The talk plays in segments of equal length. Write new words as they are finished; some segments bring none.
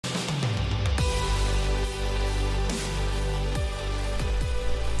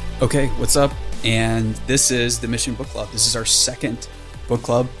Okay, what's up? And this is the Mission Book Club. This is our second book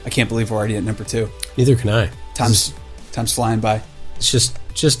club. I can't believe we're already at number 2. Neither can I. Time's flying by. It's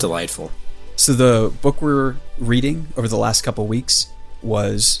just delightful. So the book we're reading over the last couple of weeks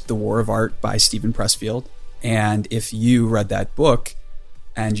was The War of Art by Steven Pressfield. And if you read that book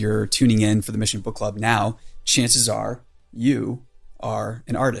and you're tuning in for the Mission Book Club now, chances are you are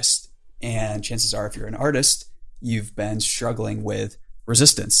an artist. And chances are if you're an artist, you've been struggling with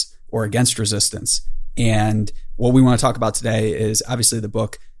resistance or against resistance. And what we want to talk about today is obviously the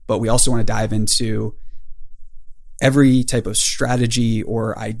book, but we also want to dive into every type of strategy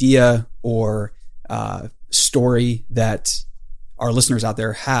or idea or story that our listeners out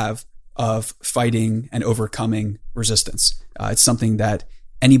there have of fighting and overcoming resistance. It's something that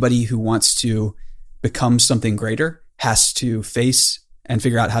anybody who wants to become something greater has to face and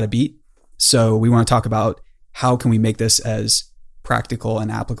figure out how to beat. So we want to talk about how can we make this as practical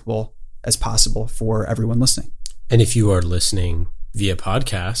and applicable as possible for everyone listening. And if you are listening via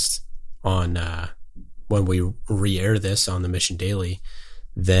podcast on when we re-air this on the Mission Daily,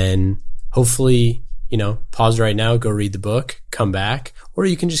 then hopefully, pause right now, go read the book, come back, or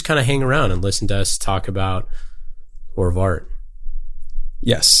you can just kind of hang around and listen to us talk about War of Art.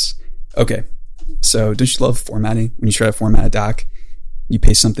 Yes. Okay. So don't you love formatting? When you try to format a doc, you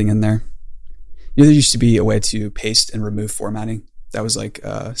paste something in there. There used to be a way to paste and remove formatting. That was like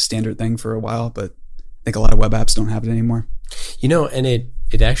a standard thing for a while, but I think a lot of web apps don't have it anymore. And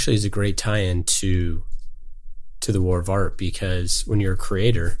it actually is a great tie-in to the War of Art, because when you're a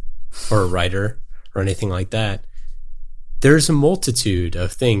creator or a writer or anything like that, there's a multitude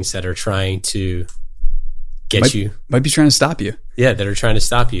of things that are trying to might be trying to stop you. Yeah, that are trying to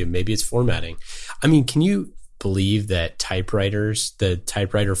stop you. Maybe it's formatting. I mean, can you believe that the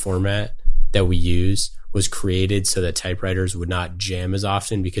typewriter format that we use was created so that typewriters would not jam as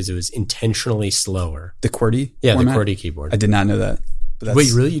often because it was intentionally slower? The QWERTY? Yeah, format? The QWERTY keyboard. I did not know that.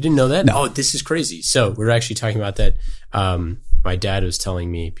 Wait, really? You didn't know that? No. Oh, this is crazy. So we're actually talking about that. My dad was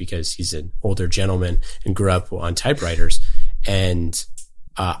telling me, because he's an older gentleman and grew up on typewriters. And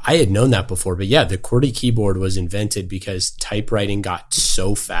I had known that before. But yeah, the QWERTY keyboard was invented because typewriting got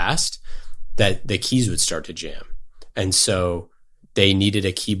so fast that the keys would start to jam. And so they needed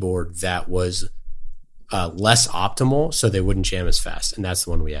a keyboard that was less optimal so they wouldn't jam as fast. And that's the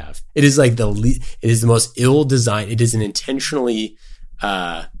one we have. It is like it is the most ill-designed. It is an intentionally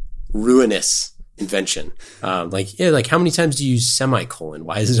ruinous invention. Like how many times do you use semicolon?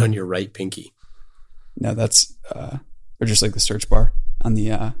 Why is it on your right pinky? No, that's or just like the search bar on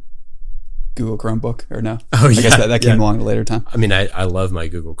the Google Chromebook, or no? Oh, yeah. I guess that came along at a later time. I mean, I love my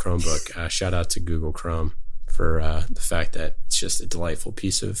Google Chromebook. Shout out to Google Chrome for the fact that it's just a delightful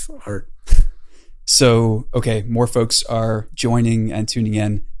piece of art. So, okay, more folks are joining and tuning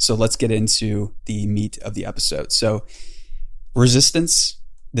in. So let's get into the meat of the episode. So resistance,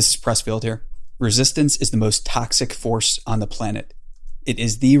 this is Pressfield here. Resistance is the most toxic force on the planet. It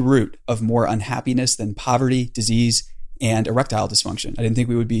is the root of more unhappiness than poverty, disease, and erectile dysfunction. I didn't think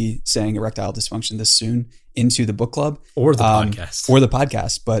we would be saying erectile dysfunction this soon into the book club. Or the podcast. Or the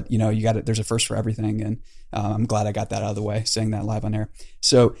podcast. But, you got it. There's a first for everything. And I'm glad I got that out of the way, saying that live on air.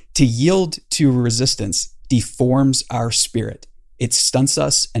 So to yield to resistance deforms our spirit. It stunts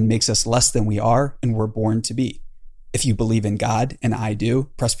us and makes us less than we are and we're born to be. If you believe in God, and I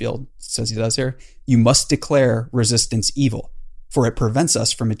do, Pressfield says he does here, you must declare resistance evil, for it prevents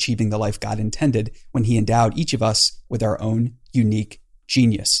us from achieving the life God intended when he endowed each of us with our own unique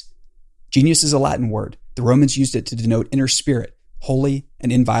genius. Genius is a Latin word. The Romans used it to denote inner spirit, holy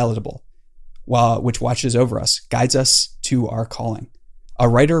and inviolable, which watches over us, guides us to our calling. A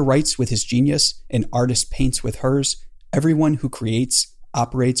writer writes with his genius, an artist paints with hers. Everyone who creates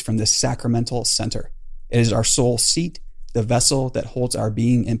operates from this sacramental center. It is our soul seat, the vessel that holds our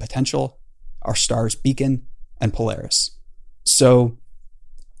being in potential, our star's beacon, and Polaris. So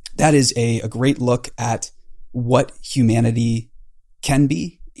that is a great look at what humanity can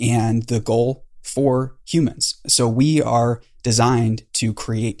be and the goal for humans. So we are designed to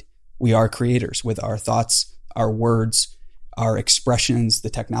create. We are creators with our thoughts, our words, our expressions, the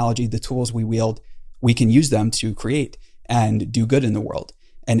technology, the tools we wield. We can use them to create and do good in the world.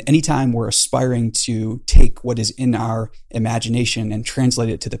 And anytime we're aspiring to take what is in our imagination and translate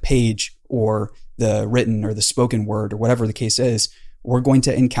it to the page or the written or the spoken word or whatever the case is, we're going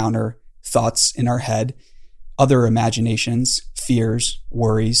to encounter thoughts in our head, other imaginations, fears,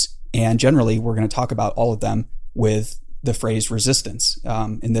 worries, and generally we're going to talk about all of them with the phrase resistance.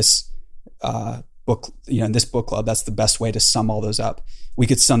 In this book, in this book club, that's the best way to sum all those up. We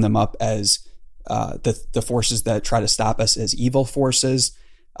could sum them up as the forces that try to stop us as evil forces,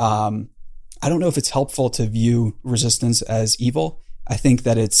 I don't know if it's helpful to view resistance as evil. I think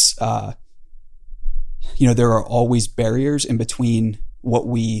that it's, there are always barriers in between what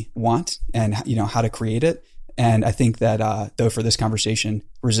we want and, how to create it. And I think that, though, for this conversation,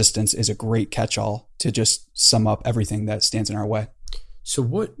 resistance is a great catch-all to just sum up everything that stands in our way.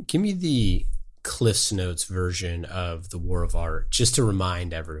 So give me the Cliff's Notes version of The War of Art, just to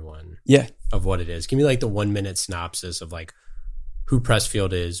remind everyone of what it is. Give me like the 1-minute synopsis of like who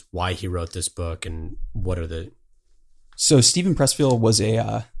Pressfield is, why he wrote this book, and what are the... So Stephen Pressfield was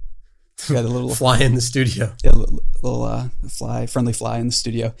a little fly in the studio. Yeah, little friendly fly in the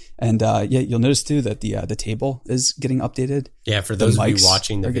studio. And you'll notice too that the table is getting updated. Yeah, for those of you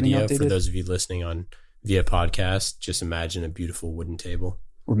watching the video, for those of you listening on via podcast, just imagine a beautiful wooden table.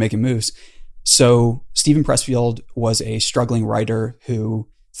 We're making moves. So Stephen Pressfield was a struggling writer who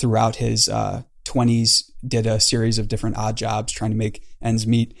throughout his 20s did a series of different odd jobs trying to make ends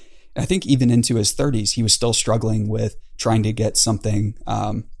meet. I think even into his 30s, he was still struggling with trying to get something,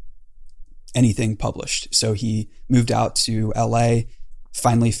 anything published. So he moved out to LA,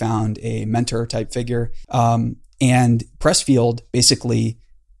 finally found a mentor type figure. And Pressfield basically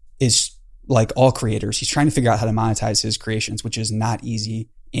is like all creators. He's trying to figure out how to monetize his creations, which is not easy.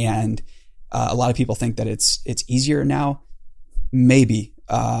 And a lot of people think that it's easier now. Maybe.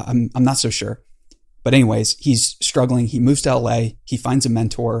 I'm not so sure. But anyways, he's struggling. He moves to LA. He finds a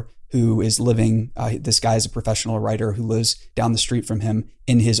mentor who is living, this guy is a professional writer who lives down the street from him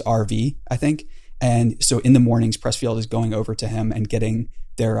in his RV, I think. And so in the mornings, Pressfield is going over to him and getting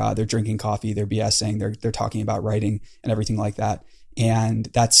they're drinking coffee, they're BSing, they're talking about writing and everything like that. And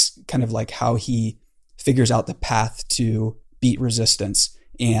that's kind of like how he figures out the path to beat resistance.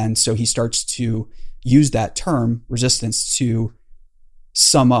 And so he starts to use that term, resistance, to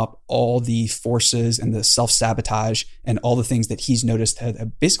sum up all the forces and the self-sabotage and all the things that he's noticed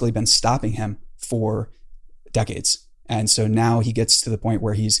have basically been stopping him for decades. And so now he gets to the point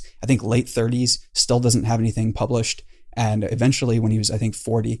where he's, I think, late 30s, still doesn't have anything published. And eventually when he was, I think,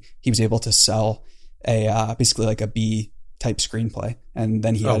 40, he was able to sell basically like a B-type screenplay. And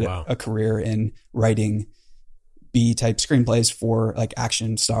then he had a career in writing B-type screenplays for like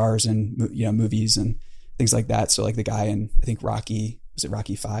action stars and, movies and things like that. So like the guy in, I think, Rocky, was it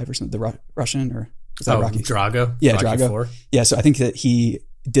Rocky 5 or something? The Russian, or was that Rocky? Drago. Yeah, Rocky Drago. 4. Yeah, so I think that he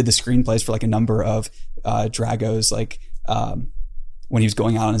did the screenplays for like a number of Drago's, like when he was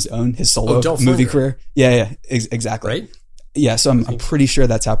going out on his own, his solo movie career. Yeah, exactly. Right? Yeah, so I'm pretty sure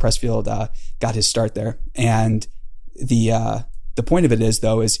that's how Pressfield got his start there. And the point of it is,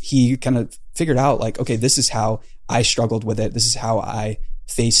 though, is he kind of figured out like, okay, this is how I struggled with it. This is how I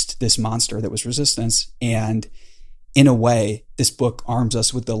faced this monster that was resistance. And in a way, this book arms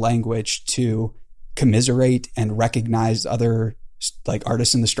us with the language to commiserate and recognize other like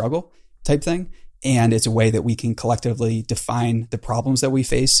artists in the struggle type thing. And it's a way that we can collectively define the problems that we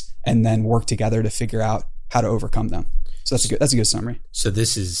face and then work together to figure out how to overcome them. So that's a good summary. So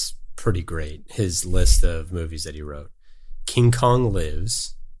this is pretty great. His list of movies that he wrote: King Kong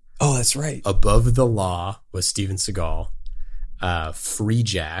Lives. Oh, that's right. Above the Law was Steven Seagal. Free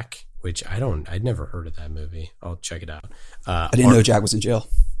Jack, which I'd never heard of that movie. I'll check it out. I didn't know Jack was in jail.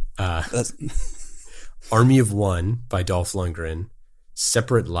 Army of One by Dolph Lundgren.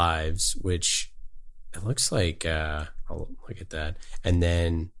 Separate Lives, which it looks like, I'll look at that. And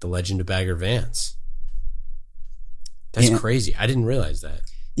then The Legend of Bagger Vance. That's crazy. I didn't realize that.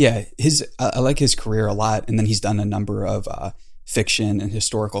 Yeah, I like his career a lot. And then he's done a number of fiction and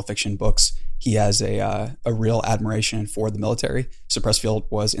historical fiction books. He has a real admiration for the military. So Pressfield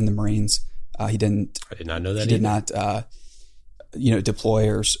was in the Marines. I did not know that. He did not, deploy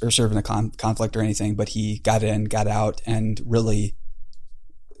or serve in a conflict or anything, but he got in, got out, and really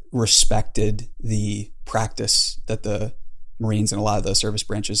respected the practice that the Marines and a lot of the service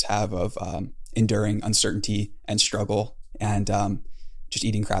branches have of enduring uncertainty and struggle and just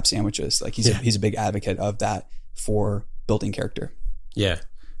eating crap sandwiches. Like he's a big advocate of that for building character. Yeah.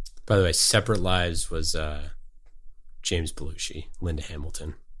 By the way, Separate Lives was James Belushi, Linda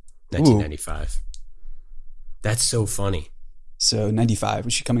Hamilton, 1995. Ooh. That's so funny. So 95,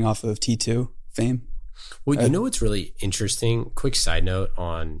 was she coming off of T2 fame? Well, you know what's really interesting? Quick side note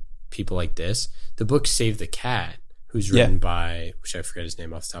on people like this. The book Save the Cat, who's written by, which I forget his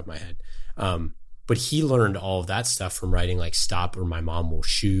name off the top of my head. But he learned all of that stuff from writing like Stop or My Mom Will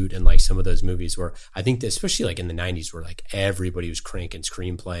Shoot and like some of those movies where I think that especially like in the 90s where like everybody was cranking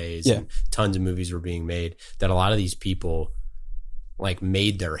screenplays and tons of movies were being made, that a lot of these people like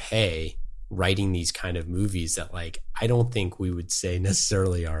made their hay writing these kind of movies that like I don't think we would say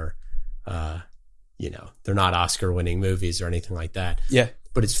necessarily are they're not Oscar winning movies or anything like that. Yeah.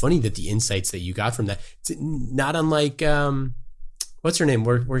 But it's funny that the insights that you got from that, it's not unlike, what's her name?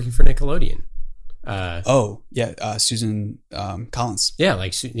 Working for Nickelodeon. Susan Collins. Yeah,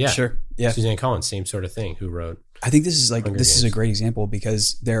 Sure. Yeah. Suzanne Collins, same sort of thing, who wrote. I think this is Hunger is Games. a great example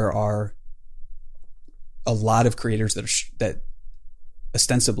because there are a lot of creators that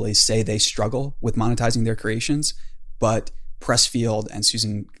ostensibly say they struggle with monetizing their creations, but Pressfield and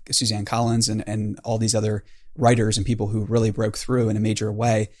Suzanne Collins and all these other writers and people who really broke through in a major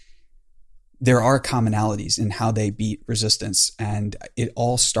way, there are commonalities in how they beat resistance. And it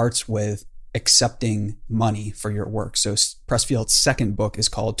all starts with accepting money for your work. So Pressfield's second book is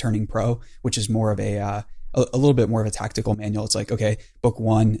called Turning Pro, which is more of a little bit more of a tactical manual. It's like, okay, book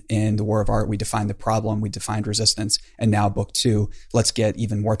 1 in The War of Art, we defined the problem, we defined resistance. And now book 2, let's get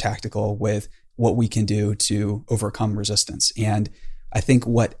even more tactical with what we can do to overcome resistance. And I think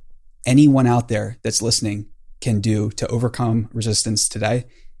what anyone out there that's listening can do to overcome resistance today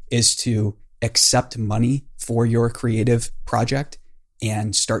is to accept money for your creative project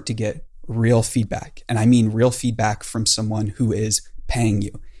and start to get real feedback. And I mean real feedback from someone who is paying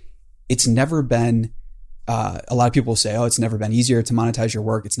you. It's never been, a lot of people say, oh, it's never been easier to monetize your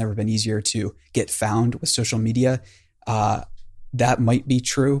work. It's never been easier to get found with social media. That might be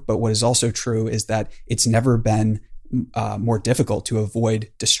true, but what is also true is that it's never been more difficult to avoid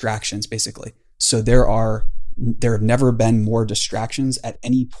distractions, basically. So there have never been more distractions at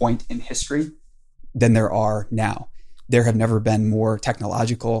any point in history than there are now. There have never been more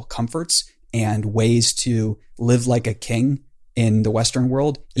technological comforts and ways to live like a king in the Western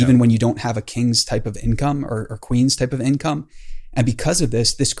world, even when you don't have a king's type of income or queen's type of income. And because of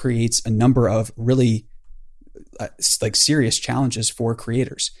this creates a number of really serious challenges for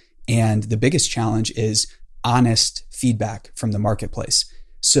creators. And the biggest challenge is honest feedback from the marketplace.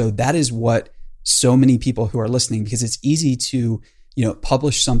 So that is what so many people who are listening, because it's easy to,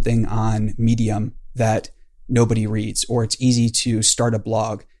 publish something on Medium that nobody reads, or it's easy to start a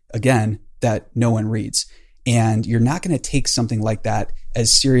blog, again, that no one reads. And you're not going to take something like that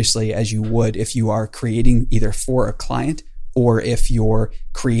as seriously as you would if you are creating either for a client or if you're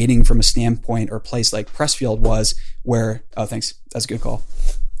creating from a standpoint or place like Pressfield was, where, oh, thanks, that's a good call,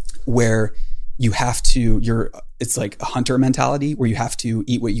 where you have to, it's like a hunter mentality where you have to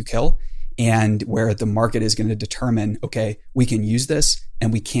eat what you kill, and where the market is going to determine, okay, we can use this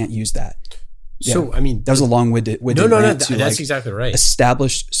and we can't use that. So, I mean, that was a long-winded no, that's exactly right.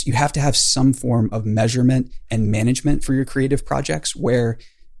 You have to have some form of measurement and management for your creative projects,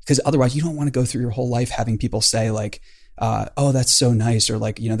 because otherwise you don't want to go through your whole life having people say like, oh, that's so nice. Or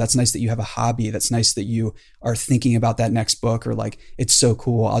like, that's nice that you have a hobby. That's nice that you are thinking about that next book, or like, it's so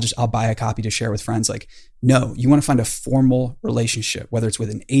cool. I'll buy a copy to share with friends. Like, no, you want to find a formal relationship, whether it's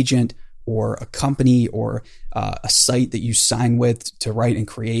with an agent or a company or a site that you sign with to write and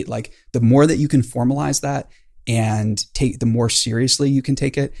create. Like, the more that you can formalize that and the more seriously you can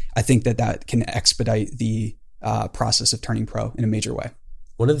take it, I think that can expedite the process of turning pro in a major way.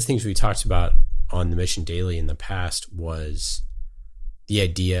 One of the things we talked about on the Mission Daily in the past was the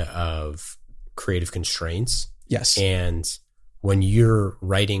idea of creative constraints. Yes. And when you're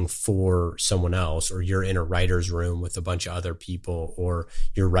writing for someone else, or you're in a writer's room with a bunch of other people, or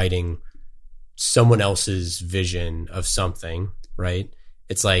you're writing someone else's vision of something, right?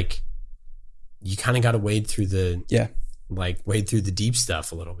 It's like, you kind of got to wade through the deep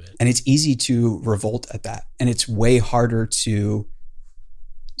stuff a little bit. And it's easy to revolt at that. And it's way harder to,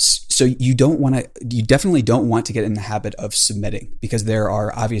 so you definitely don't want to get in the habit of submitting, because there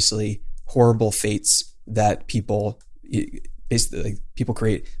are obviously horrible fates that people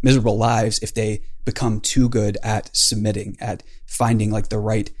create miserable lives if they become too good at submitting, at finding like the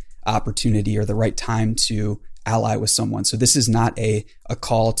right opportunity or the right time to ally with someone. So this is not a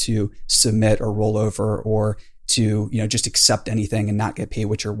call to submit or roll over or to, just accept anything and not get paid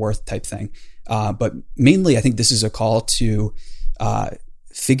what you're worth type thing. But mainly I think this is a call to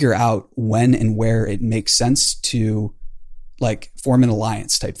figure out when and where it makes sense to like form an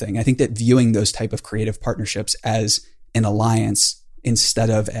alliance type thing. I think that viewing those type of creative partnerships as an alliance instead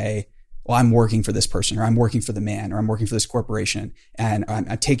of I'm working for this person, or I'm working for the man, or I'm working for this corporation, and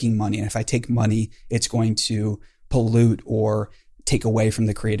I'm taking money. And if I take money, it's going to pollute or take away from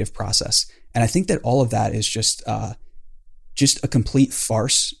the creative process. And I think that all of that is just a complete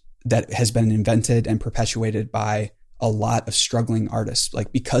farce that has been invented and perpetuated by a lot of struggling artists.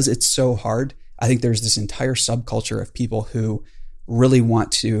 Like, because it's so hard, I think there's this entire subculture of people who really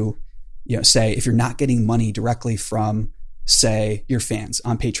want to, say, if you're not getting money directly from, say, your fans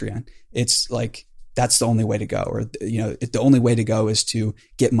on Patreon, it's like, that's the only way to go. Or, the only way to go is to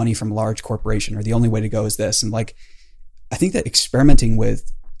get money from a large corporation, or the only way to go is this. And like, I think that experimenting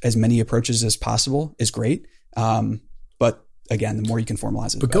with as many approaches as possible is great. But again, the more you can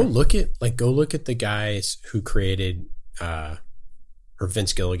formalize it, but go look at the guys who created, or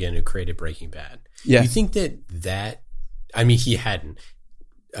Vince Gilligan who created Breaking Bad. Yeah. You think that, I mean, he hadn't,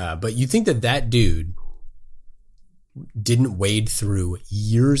 but you think that dude didn't wade through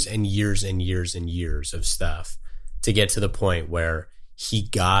years and years and years and years of stuff to get to the point where he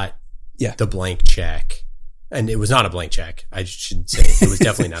got the blank check. And it was not a blank check. I should say it was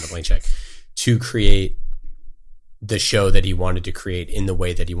definitely not a blank check to create the show that he wanted to create in the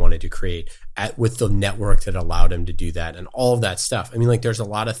way that he wanted to create with the network that allowed him to do that and all of that stuff. I mean, like, there's a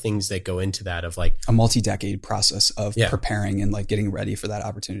lot of things that go into that of like a multi-decade process of preparing and like getting ready for that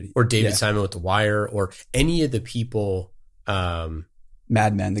opportunity. Or David Simon with The Wire, or any of the people,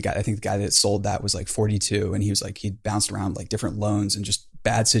 Mad Men, I think the guy that sold that was like 42, and he was like, he bounced around like different loans and just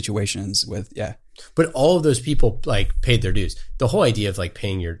bad situations with, But all of those people like paid their dues. The whole idea of like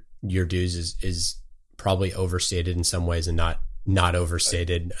paying your dues is probably overstated in some ways and not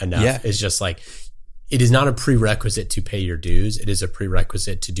overstated enough. Yeah. It's just like, it is not a prerequisite to pay your dues. It is a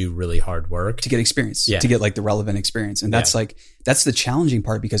prerequisite to do really hard work. To get experience, to get like the relevant experience. And that's that's the challenging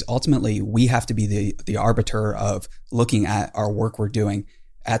part, because ultimately we have to be the arbiter of looking at our work we're doing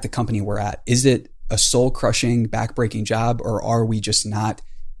at the company we're at. Is it a soul crushing, back-breaking job, or are we just not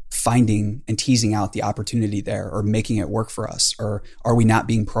finding and teasing out the opportunity there or making it work for us? Or are we not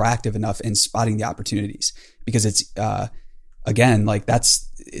being proactive enough in spotting the opportunities? Because it's, again, like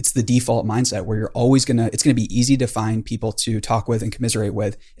it's the default mindset where you're always it's going to be easy to find people to talk with and commiserate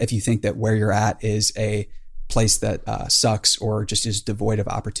with if you think that where you're at is a place that sucks or just is devoid of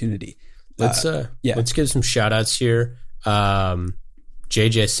opportunity. Let's give some shout outs here.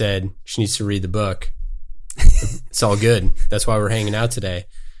 JJ said she needs to read the book. It's all good. That's why we're hanging out today.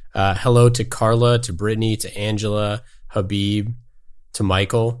 Hello to Carla, to Brittany, to Angela, Habib, to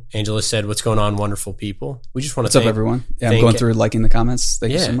Michael. Angela said, "What's going on, wonderful people?" We just want to What's up, everyone? Yeah, I'm going through liking the comments.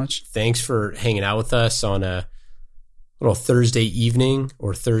 Thank you so much. Thanks for hanging out with us on a little Thursday evening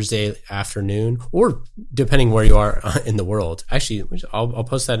or Thursday afternoon, or depending where you are in the world. Actually, I'll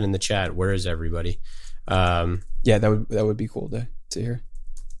post that in the chat. Where is everybody? That would be cool to hear.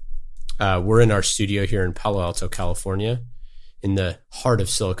 We're in our studio here in Palo Alto, California, in the heart of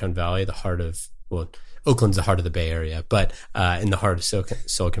Silicon Valley, Oakland's the heart of the Bay Area, but in the heart of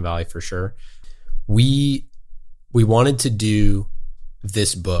Silicon Valley for sure. We wanted to do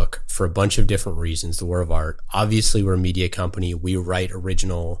this book for a bunch of different reasons. The War of Art. Obviously, we're a media company. We write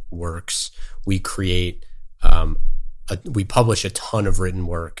original works. We create, we publish a ton of written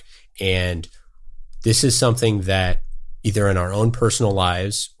work. And this is something that either in our own personal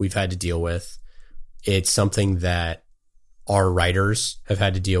lives we've had to deal with. It's something that our writers have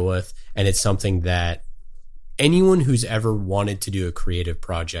had to deal with. And it's something that anyone who's ever wanted to do a creative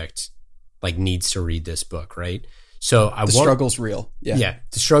project like needs to read this book, right? So the struggle's real. Yeah,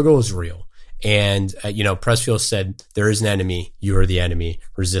 the struggle is real. And, Pressfield said, there is an enemy. You are the enemy.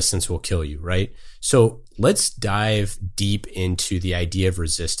 Resistance will kill you, right? So let's dive deep into the idea of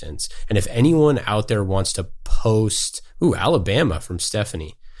resistance. And if anyone out there wants to post, Alabama from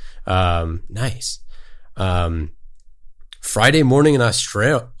Stephanie. Nice. Friday morning in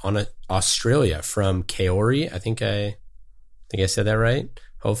Australia from Kaori. I think I said that right.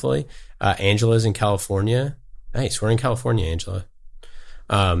 Hopefully. Angela's in California. Nice. We're in California, Angela.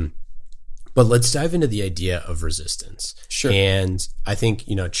 But let's dive into the idea of resistance. Sure. And I think,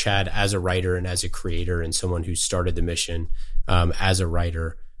 Chad, as a writer and as a creator and someone who started the mission as a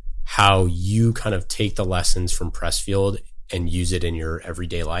writer, how you kind of take the lessons from Pressfield and use it in your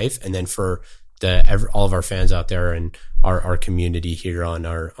everyday life. And then for all of our fans out there and our community here on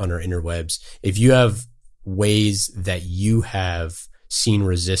our interwebs, if you have ways that you have seen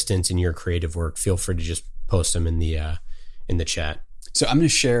resistance in your creative work, feel free to just post them in the chat. So I'm going to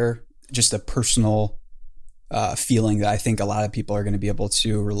share just a personal feeling that I think a lot of people are going to be able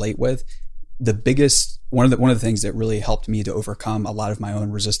to relate with. The biggest one of the things that really helped me to overcome a lot of my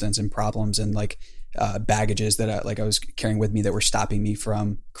own resistance and problems and baggages that I was carrying with me that were stopping me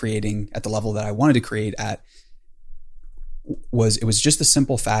from creating at the level that I wanted to create at was just the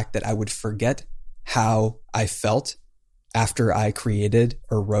simple fact that I would forget how I felt after I created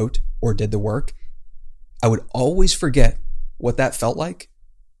or wrote or did the work. I would always forget what that felt like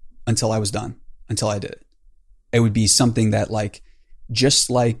until I was done, until I did it. It would be something that I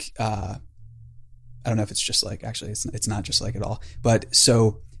don't know if it's just like, actually it's not just like at all. But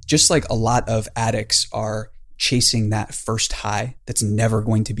so just like a lot of addicts are chasing that first high that's never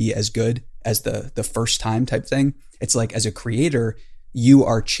going to be as good as the first time type thing. It's like, as a creator, you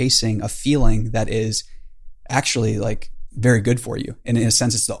are chasing a feeling that is actually like very good for you. And in a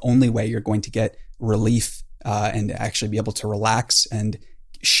sense, it's the only way you're going to get relief and actually be able to relax and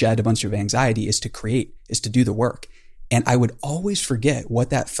shed a bunch of anxiety is to create, is to do the work. And I would always forget what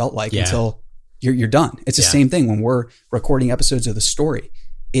that felt like until you're done. It's the same thing when we're recording episodes of The Story.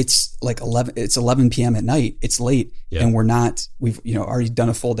 It's like 11 p.m. at night. It's late and we've, already done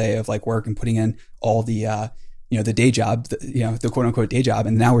a full day of like work and putting in all the, the day job, the quote unquote day job.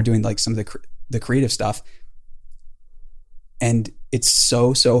 And now we're doing like some of the creative stuff. And it's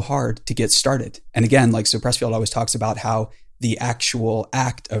so hard to get started. And again, like, so Pressfield always talks about how the actual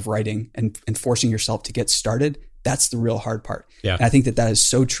act of writing and forcing yourself to get started, that's the real hard part. Yeah. And I think that is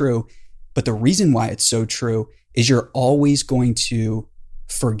so true. But the reason why it's so true is you're always going to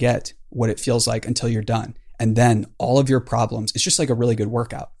forget what it feels like until you're done. And then all of your problems, it's just like a really good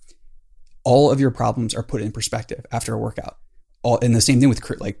workout. All of your problems are put in perspective after a workout. And the same thing with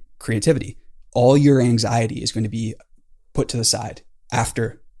creativity. All your anxiety is going to be put to the side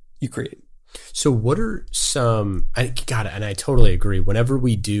after you create. So what are some, and I totally agree. Whenever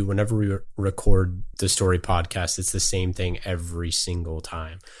we record the Story podcast, it's the same thing every single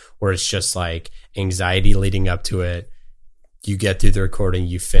time, where it's just like anxiety leading up to it. You get through the recording,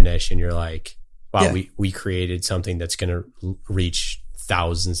 you finish, and you're like, wow, we created something that's going to reach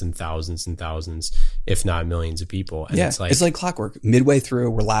thousands and thousands and thousands, if not millions of people. And it's like clockwork. Midway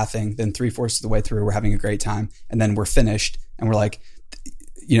through, we're laughing. Then 3/4 of the way through, we're having a great time. And then we're finished and we're like,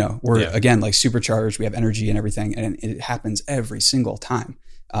 we're again, like supercharged. We have energy and everything. And it happens every single time.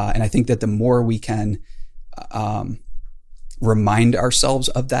 And I think that the more we can remind ourselves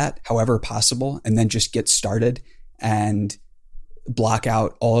of that, however possible, and then just get started and block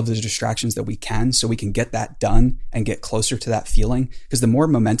out all of the distractions that we can so we can get that done and get closer to that feeling. Because the more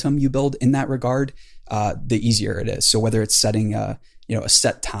momentum you build in that regard, the easier it is. So whether it's setting a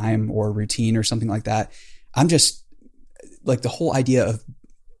set time or routine or something like that, I'm just like, the whole idea of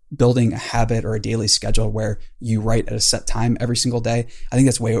building a habit or a daily schedule where you write at a set time every single day, I think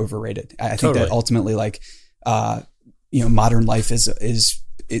that's way overrated. I think that ultimately, like, modern life is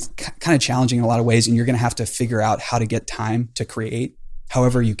kind of challenging in a lot of ways, and you're going to have to figure out how to get time to create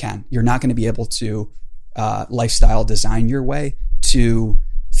however you can. You're not going to be able to lifestyle design your way to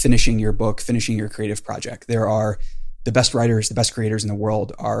finishing your book, finishing your creative project. There are the best writers, the best creators in the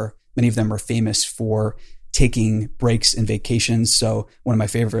world many of them are famous for taking breaks and vacations. So one of my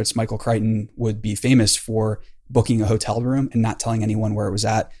favorites, Michael Crichton, would be famous for booking a hotel room and not telling anyone where it was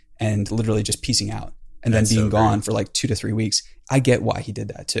at and literally just piecing out and then being gone for like 2 to 3 weeks. I get why he did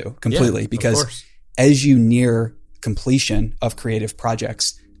that too, completely, because as you near completion of creative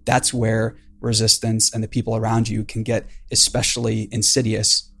projects, that's where resistance and the people around you can get especially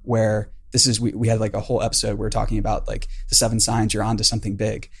insidious, where we had like a whole episode where we're talking about like the 7 signs you're onto something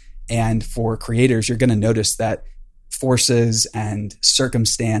big. And for creators, you're going to notice that forces and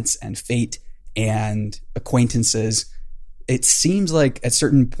circumstance and fate and acquaintances, it seems like at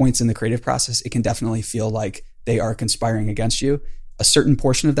certain points in the creative process, it can definitely feel like they are conspiring against you. A certain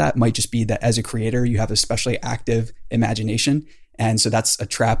portion of that might just be that as a creator, you have especially active imagination. And so that's a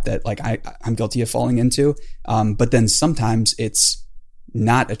trap that like I'm guilty of falling into. But then sometimes it's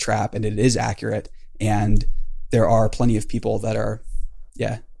not a trap and it is accurate. And there are plenty of people that are,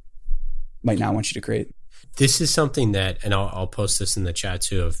 might not want you to create. This is something that, and I'll post this in the chat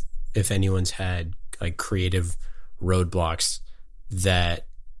too, if anyone's had like creative roadblocks that,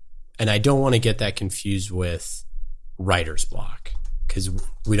 and I don't want to get that confused with writer's block, because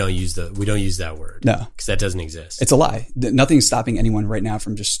we don't use that word. No, because that doesn't exist. It's a lie. Nothing's stopping anyone right now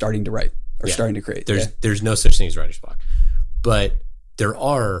from just starting to write or starting to create. There's no such thing as writer's block, but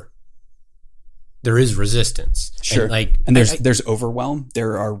there is resistance. Sure. And there's overwhelm.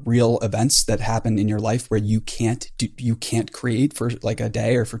 There are real events that happen in your life where you can't create for like a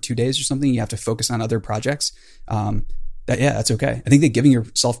day or for 2 days or something. You have to focus on other projects. That's okay. I think that giving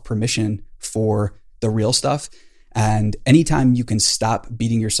yourself permission for the real stuff, and anytime you can stop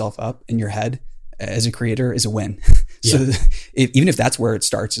beating yourself up in your head as a creator, is a win. So even if that's where it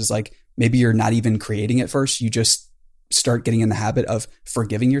starts, is like, maybe you're not even creating at first, you just start getting in the habit of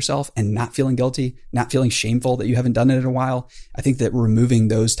forgiving yourself and not feeling guilty, not feeling shameful that you haven't done it in a while. I think that removing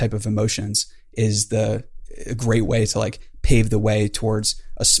those type of emotions is a great way to like pave the way towards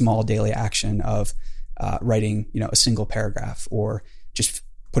a small daily action of writing, a single paragraph or just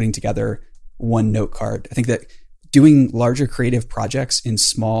putting together one note card. I think that doing larger creative projects in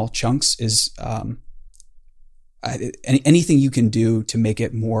small chunks is anything you can do to make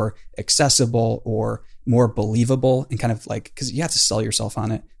it more accessible or more believable, and kind of like, because you have to sell yourself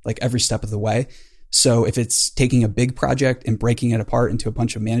on it like every step of the way. So if it's taking a big project and breaking it apart into a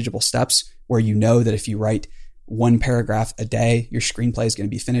bunch of manageable steps where you know that if you write one paragraph a day. Your screenplay is going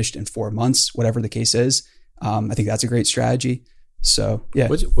to be finished in 4 months, whatever the case is. I think that's a great strategy. So yeah.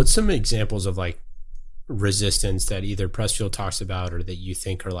 What's some examples of like resistance that either Pressfield talks about or that you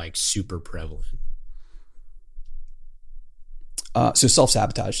think are like super prevalent? So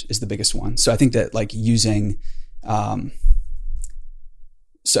self-sabotage is the biggest one. So I think that like using,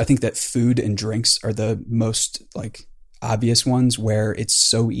 so I think that food and drinks are the most like obvious ones where it's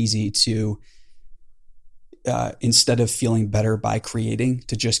so easy to, instead of feeling better by creating,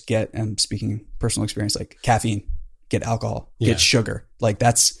 to just get, and speaking personal experience, like caffeine, get alcohol, get sugar, like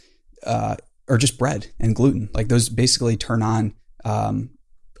that's, or just bread and gluten. Like those basically turn on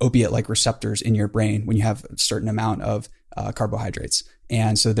opiate-like receptors in your brain when you have a certain amount of carbohydrates.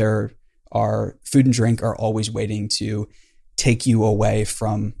 And so there are food and drink are always waiting to take you away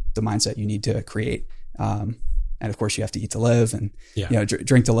from the mindset you need to create. And of course you have to eat to live and,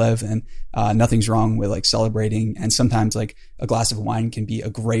 drink to live, and nothing's wrong with like celebrating. And sometimes like a glass of wine can be a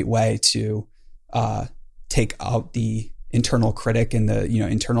great way to take out the internal critic and the,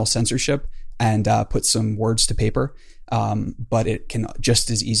 internal censorship and put some words to paper. But it can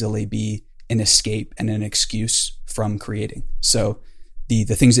just as easily be an escape and an excuse from creating. So the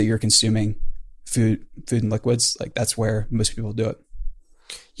things that you're consuming, food and liquids, like that's where most people do it.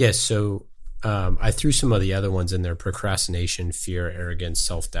 Yes. So I threw some of the other ones in there: procrastination, fear, arrogance,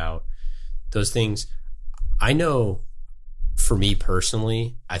 self-doubt, those things. I know for me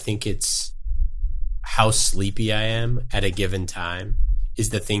personally, I think it's how sleepy I am at a given time is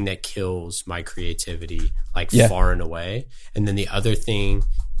the thing that kills my creativity, like far and away. And then the other thing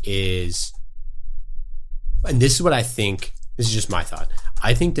is, and this is what I think, this is just my thought.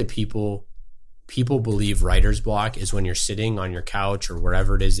 I think that people believe writer's block is when you're sitting on your couch or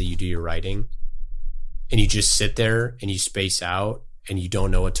wherever it is that you do your writing and you just sit there and you space out and you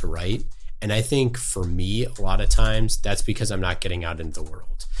don't know what to write. And I think for me, a lot of times that's because I'm not getting out into the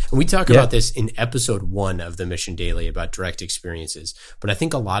world. And we talk about this in episode 1 of the Mission Daily about direct experiences. But I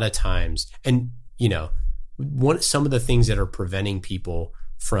think a lot of times, and some of the things that are preventing people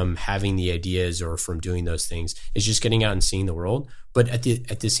from having the ideas or from doing those things is just getting out and seeing the world. But at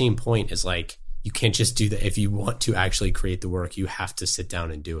the same point is like, you can't just do that. If you want to actually create the work, you have to sit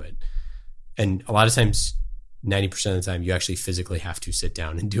down and do it. And a lot of times, 90% of the time, you actually physically have to sit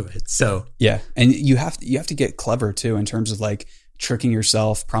down and do it. So yeah, and you have to get clever too in terms of like tricking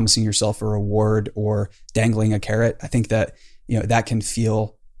yourself, promising yourself a reward, or dangling a carrot. I think that that can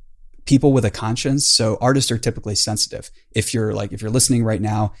feel people with a conscience. So artists are typically sensitive. If you're listening right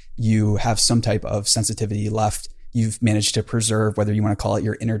now, you have some type of sensitivity left. You've managed to preserve, whether you want to call it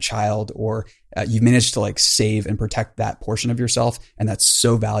your inner child, or you've managed to like save and protect that portion of yourself. And that's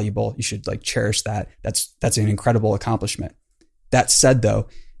so valuable. You should like cherish that. That's an incredible accomplishment. That said though,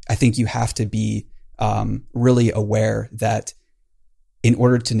 I think you have to be really aware that in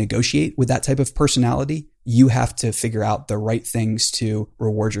order to negotiate with that type of personality, you have to figure out the right things to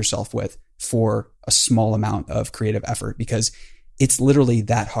reward yourself with for a small amount of creative effort, because it's literally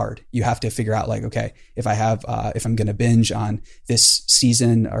that hard. You have to figure out like, okay, if I'm going to binge on this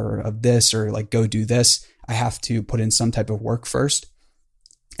season or of this, or like go do this, I have to put in some type of work first,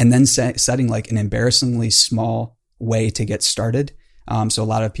 and then setting like an embarrassingly small way to get started. So a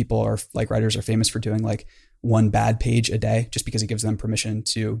lot of people writers are famous for doing like one bad page a day, just because it gives them permission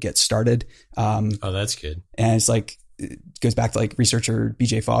to get started. Oh, that's good. And it's like, it goes back to like researcher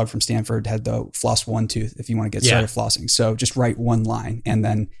BJ Fogg from Stanford had the floss one tooth if you want to get started flossing. So just write one line, and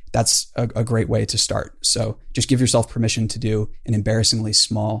then that's a great way to start. So just give yourself permission to do an embarrassingly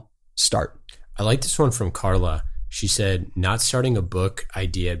small start. I like this one from Carla. She said, not starting a book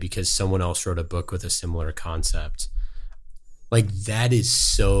idea because someone else wrote a book with a similar concept. Like that is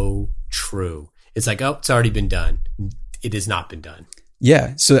so true. It's like, oh, it's already been done. It has not been done.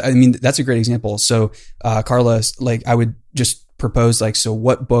 Yeah. So, I mean, that's a great example. So, Carla, like I would just propose like, so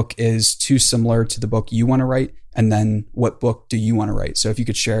what book is too similar to the book you want to write? And then what book do you want to write? So if you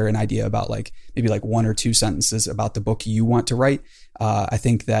could share an idea about like, maybe like 1 or 2 sentences about the book you want to write. I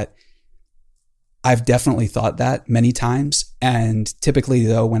think that I've definitely thought that many times. And typically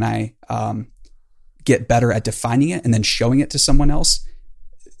though, when I, get better at defining it and then showing it to someone else,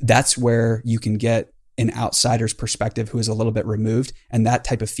 that's where you can get an outsider's perspective who is a little bit removed. And that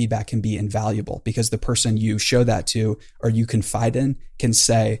type of feedback can be invaluable, because the person you show that to or you confide in can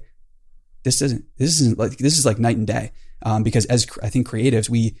say, this is like night and day. Because as I think creatives,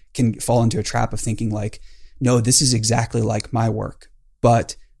 we can fall into a trap of thinking like, no, this is exactly like my work.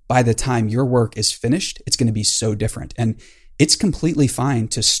 But by the time your work is finished, it's going to be so different. And it's completely fine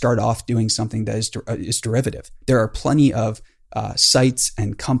to start off doing something that is derivative. There are plenty of sites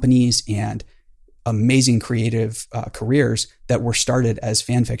and companies and amazing creative careers that were started as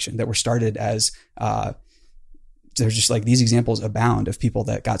fan fiction, that were started as there's just like these examples abound of people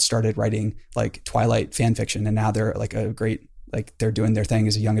that got started writing like Twilight fan fiction, and now they're like a great, like they're doing their thing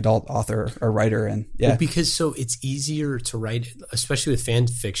as a young adult author or writer. And well, because so it's easier to write, especially with fan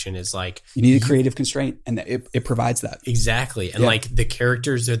fiction, is like you need a creative constraint, and it provides that. Exactly. And like the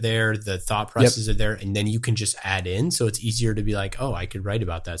characters are there, the thought processes are there, and then you can just add in. So it's easier to be like, oh, I could write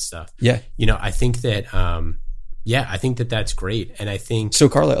about that stuff. Yeah. You know, I think that, I think that that's great. And I think so,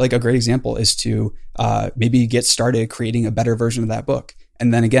 Carla, like a great example is to maybe get started creating a better version of that book.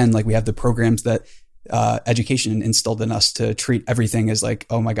 And then again, like we have the programs that education instilled in us to treat everything as like,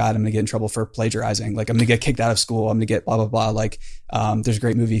 oh my God, I'm gonna get in trouble for plagiarizing. Like I'm gonna get kicked out of school. I'm gonna get blah, blah, blah. Like there's a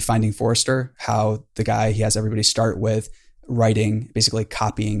great movie, Finding Forrester, how the guy, he has everybody start with writing, basically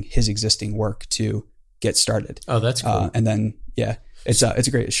copying his existing work to get started. Oh, that's cool. And then, it's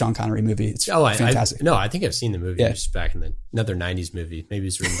a great Sean Connery movie. It's fantastic. I think I've seen the movie just back in another 90s movie. Maybe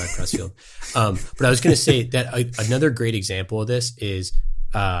it's written by Pressfield. But I was going to say that another great example of this is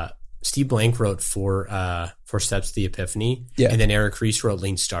Steve Blank wrote Four Steps to the Epiphany, and then Eric Ries wrote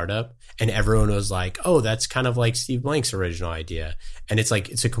Lean Startup, and everyone was like, oh, that's kind of like Steve Blank's original idea. And it's like,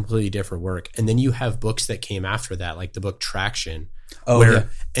 it's a completely different work. And then you have books that came after that, like the book Traction. And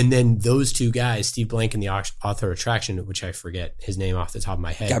then those two guys, Steve Blank and the author of Traction, which I forget his name off the top of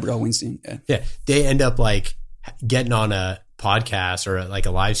my head. Gabrielle Weinstein. Yeah. They end up like getting on a podcast or like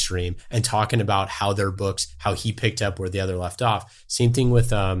a live stream and talking about how their books, how he picked up where the other left off. Same thing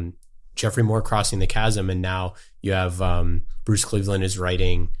with Jeffrey Moore, Crossing the Chasm. And now you have Bruce Cleveland is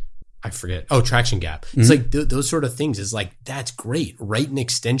writing, I forget. Oh, Traction Gap. It's like those sort of things is like, that's great. Write an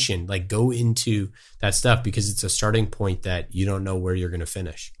extension, like go into that stuff because it's a starting point that you don't know where you're going to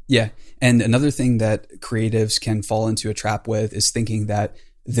finish. Yeah. And another thing that creatives can fall into a trap with is thinking that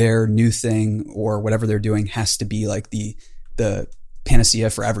their new thing or whatever they're doing has to be like the panacea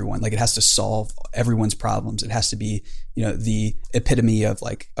for everyone. Like it has to solve everyone's problems. It has to be, you know, the epitome of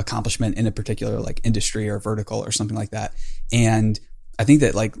like accomplishment in a particular like industry or vertical or something like that. And I think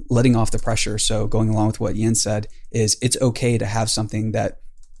that like letting off the pressure, so going along with what Ian said, is it's okay to have something that,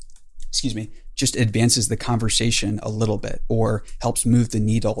 just advances the conversation a little bit or helps move the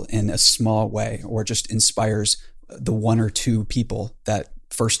needle in a small way or just inspires the one or two people that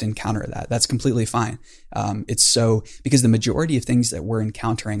first encounter that. That's completely fine. It's so, because the majority of things that we're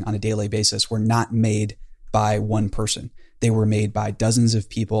encountering on a daily basis were not made by one person. They were made by dozens of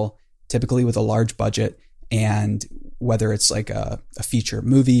people, typically with a large budget. And whether it's like a feature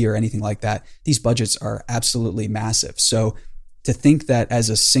movie or anything like that, these budgets are absolutely massive. So to think that as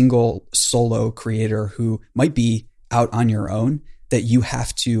a single solo creator who might be out on your own, that you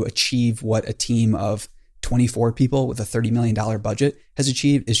have to achieve what a team of 24 people with a $30 million budget has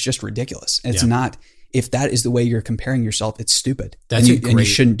achieved is just ridiculous. And it's not, if that is the way you're comparing yourself, it's stupid. And you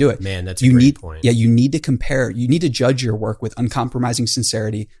shouldn't do it. Man, that's a great point. Yeah, you need to compare. You need to judge your work with uncompromising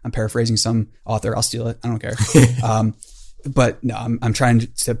sincerity. I'm paraphrasing some author. I'll steal it. I don't care. But no, I'm trying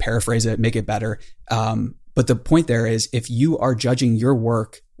to paraphrase it, make it better. But the point there is, if you are judging your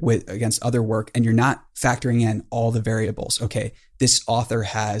work against other work and you're not factoring in all the variables, okay, this author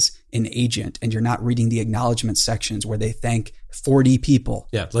has an agent and you're not reading the acknowledgement sections where they thank 40 people.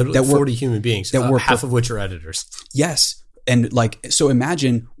 Yeah, literally 40 human beings, half of which are editors. Yes. And like, so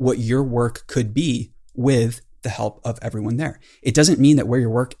imagine what your work could be with the help of everyone there. It doesn't mean that where you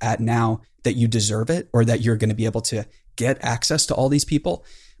work at now that you deserve it or that you're going to be able to get access to all these people,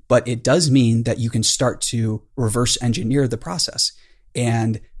 but it does mean that you can start to reverse engineer the process.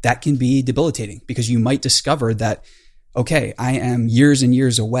 And that can be debilitating because you might discover that, okay, I am years and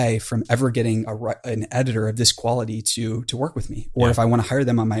years away from ever getting an editor of this quality to work with me. Or if I want to hire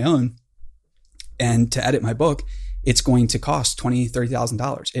them on my own and to edit my book, it's going to cost $20,000,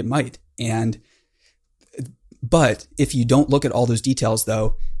 $30,000. It might. But if you don't look at all those details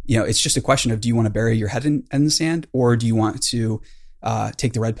though, you know, it's just a question of, do you want to bury your head in the sand, or do you want to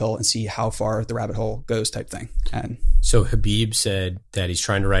take the red pill and see how far the rabbit hole goes type thing? And so Habib said that he's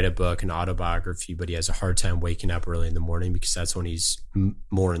trying to write a book, an autobiography, but he has a hard time waking up early in the morning because that's when he's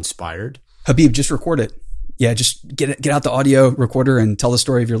more inspired. Habib, just record it. Yeah, just get out the audio recorder and tell the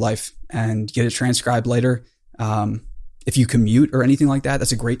story of your life and get it transcribed later. If you commute or anything like that,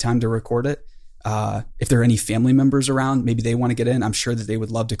 that's a great time to record it. If there are any family members around, maybe they want to get in. I'm sure that they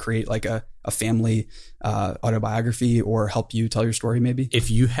would love to create like a family autobiography or help you tell your story. Maybe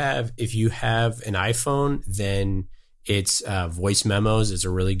if you have an iPhone, then it's voice memos is a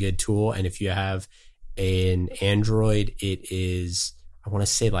really good tool. And if you have an Android, it is, I want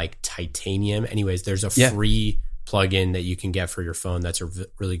to say like Titanium. Anyways, there's a free plugin that you can get for your phone that's a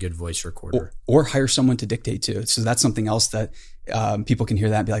really good voice recorder. Or hire someone to dictate to. So that's something else that people can hear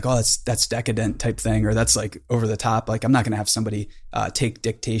that and be like, oh, that's decadent type thing, or that's like over the top. Like, I'm not going to have somebody take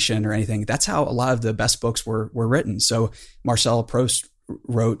dictation or anything. That's how a lot of the best books were written. So Marcel Proust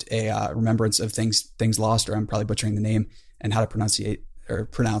wrote a Remembrance of Things Lost, or I'm probably butchering the name and how to pronounce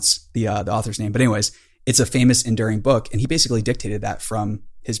the author's name. But anyways, it's a famous, enduring book, and he basically dictated that from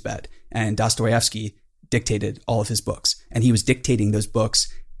his bed. And Dostoevsky dictated all of his books, and he was dictating those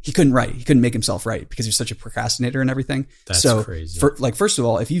books. He couldn't write. He couldn't make himself write because he was such a procrastinator and everything. That's crazy. First of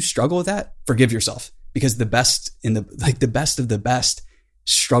all, if you struggle with that, forgive yourself, because the best of the best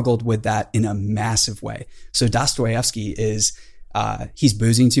struggled with that in a massive way. So Dostoevsky is, he's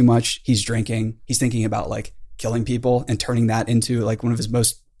boozing too much. He's drinking. He's thinking about like killing people and turning that into like one of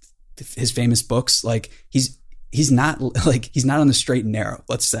his famous books. Like he's not on the straight and narrow,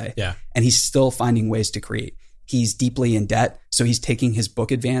 let's say. Yeah. And he's still finding ways to create. He's deeply in debt. So he's taking his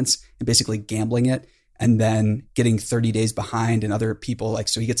book advance and basically gambling it, and then getting 30 days behind, and other people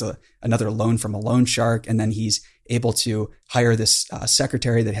so he gets another loan from a loan shark. And then he's able to hire this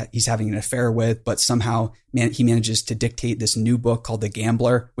secretary that he's having an affair with, but somehow he manages to dictate this new book called The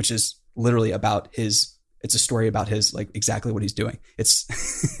Gambler, which is literally it's a story about his, like, exactly what he's doing. That's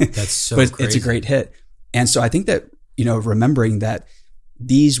so but crazy. It's a great hit. And so I think that, remembering that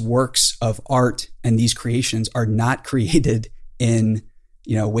these works of art and these creations are not created in,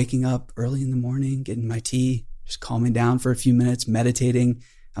 waking up early in the morning, getting my tea, just calming down for a few minutes, meditating.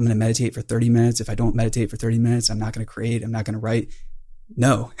 I'm going to meditate for 30 minutes. If I don't meditate for 30 minutes, I'm not going to create. I'm not going to write.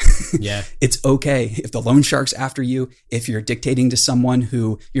 No. Yeah. It's okay. If the loan shark's after you, if you're dictating to someone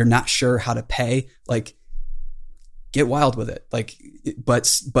who you're not sure how to pay, like, get wild with it. Like,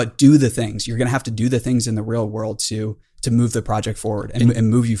 but do the things. You're going to have to do the things in the real world to move the project forward and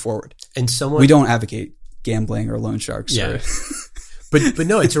move you forward. And we don't advocate gambling or loan sharks. Yeah. But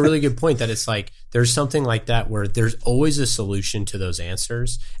no, it's a really good point that it's like, there's something like that where there's always a solution to those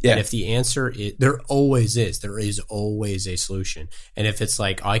answers. Yeah. And if the answer is, there is always a solution. And if it's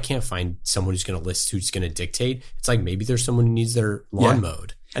like, oh, I can't find someone who's going to dictate, it's like, maybe there's someone who needs their lawn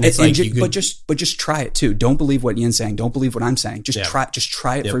mowed. And it's like, but just try it too. Don't believe what Ian's saying. Don't believe what I'm saying. Just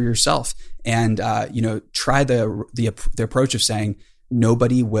try it for yourself. And, try the approach of saying,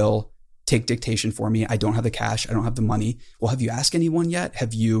 nobody will take dictation for me. I don't have the cash. I don't have the money. Well, have you asked anyone yet?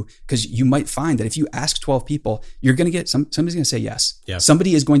 Because you might find that if you ask 12 people, you're going to get somebody's going to say yes. Yeah.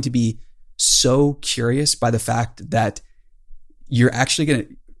 Somebody is going to be so curious by the fact that you're actually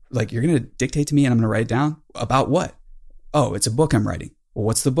going to dictate to me, and I'm going to write it down. About what? Oh, it's a book I'm writing. Well,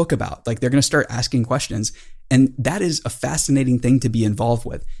 what's the book about? Like, they're going to start asking questions. And that is a fascinating thing to be involved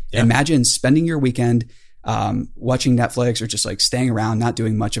with. Yeah. Imagine spending your weekend watching Netflix, or just like staying around, not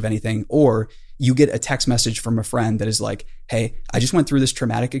doing much of anything. Or you get a text message from a friend that is like, hey, I just went through this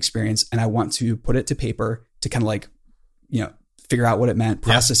traumatic experience and I want to put it to paper to kind of figure out what it meant,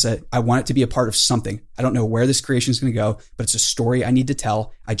 process it. I want it to be a part of something. I don't know where this creation is going to go, but it's a story I need to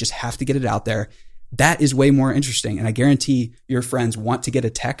tell. I just have to get it out there. That is way more interesting. And I guarantee your friends want to get a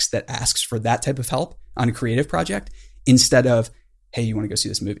text that asks for that type of help on a creative project, instead of, hey, you want to go see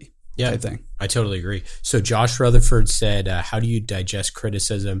this movie? Yeah, type thing. I totally agree. So Josh Rutherford said, how do you digest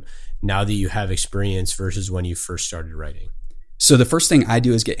criticism now that you have experience versus when you first started writing? So the first thing I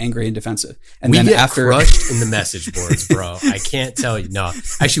do is get angry and defensive. And we then get crushed in the message boards, bro. I can't tell you. No,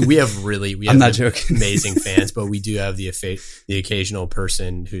 actually, we have I'm not joking. amazing fans, but we do have the occasional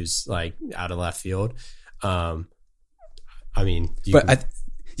person who's like out of left field. I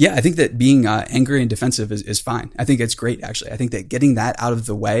think that being angry and defensive is fine. I think it's great, actually. I think that getting that out of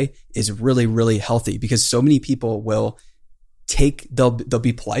the way is really, really healthy, because so many people will they'll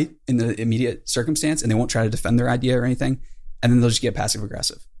be polite in the immediate circumstance, and they won't try to defend their idea or anything. And then they'll just get passive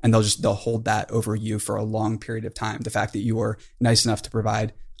aggressive, and they'll hold that over you for a long period of time. The fact that you were nice enough to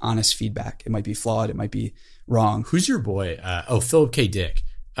provide honest feedback. It might be flawed. It might be wrong. Who's your boy? Philip K. Dick.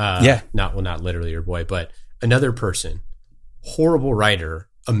 Not literally your boy, but another person, horrible writer,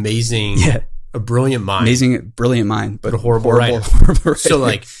 amazing, a brilliant mind, but a horrible writer. So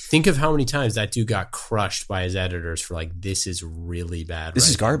like, think of how many times that dude got crushed by his editors for like, this is really bad. This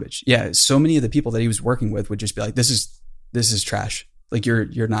is garbage. Yeah. So many of the people that he was working with would just be like, this is trash. Like,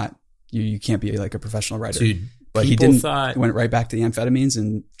 you're not, you can't be like a professional writer. Dude, but he went right back to the amphetamines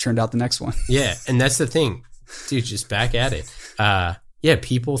and churned out the next one. Yeah. And that's the thing, dude, just back at it.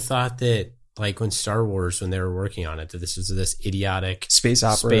 People thought that, like, when Star Wars, when they were working on it, that this was this idiotic space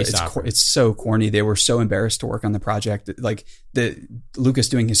opera. It's so corny. They were so embarrassed to work on the project. Like, Lucas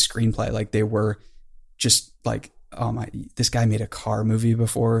doing his screenplay, like, they were just like this guy made a car movie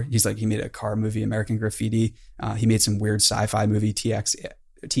before. He made a car movie, American Graffiti. He made some weird sci-fi movie,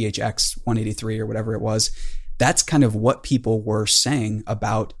 THX 183 or whatever it was. That's kind of what people were saying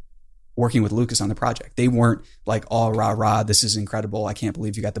about working with Lucas on the project. They weren't like, oh, rah, rah, this is incredible. I can't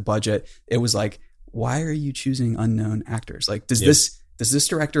believe you got the budget. It was like, why are you choosing unknown actors? Like, does this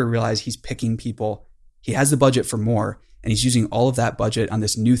director realize he's picking people? He has the budget for more, and he's using all of that budget on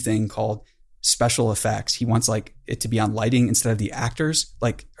this new thing called special effects. He wants like it to be on lighting instead of the actors.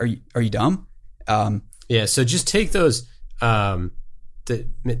 Like, are you dumb? Yeah. So just take those.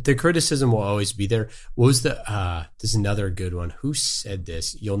 The criticism will always be there. What was this is another good one. Who said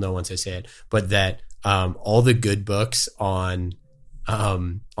this? You'll know once I say it. But that all the good books on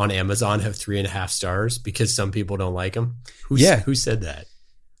Amazon have 3.5 stars because some people don't like them. Who said that?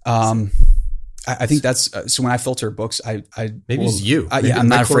 I think that's so when I filter books, it's you. I'm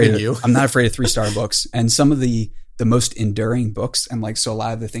not afraid of 3-star books. And some of the most enduring books, and like, so a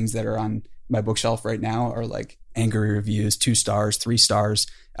lot of the things that are on my bookshelf right now are like angry reviews, 2 stars, 3 stars.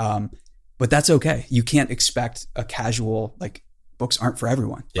 But that's okay. You can't expect a casual, like, books aren't for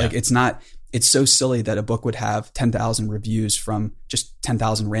everyone. Yeah. Like, it's so silly that a book would have 10,000 reviews from just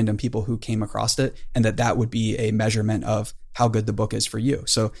 10,000 random people who came across it, and that would be a measurement of how good the book is for you.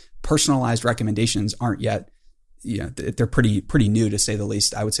 So personalized recommendations aren't yet, they're pretty new, to say the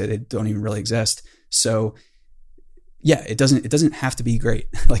least. I would say they don't even really exist. So yeah, it doesn't have to be great.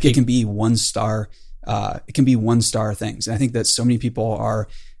 Like, it can be 1 star. It can be 1-star things. And I think that so many people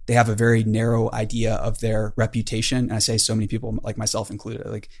they have a very narrow idea of their reputation. And I say so many people, like myself included.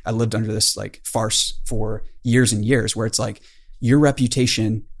 Like, I lived under this like farce for years and years, where it's like, your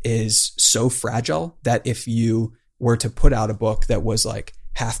reputation is so fragile that if you were to put out a book that was like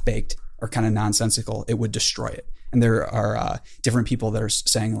half-baked or kind of nonsensical, it would destroy it. And there are different people that are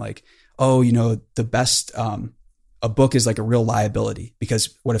saying like, oh, the best, a book is like a real liability,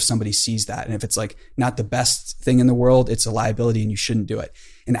 because what if somebody sees that? And if it's like not the best thing in the world, it's a liability and you shouldn't do it.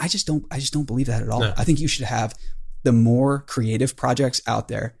 And I just don't believe that at all. No. I think you should have the more creative projects out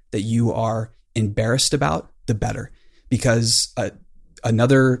there that you are embarrassed about, the better. Because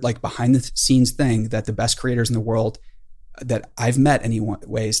another like behind the scenes thing that the best creators in the world that I've met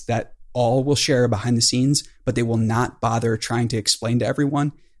anyways, that all will share behind the scenes, but they will not bother trying to explain to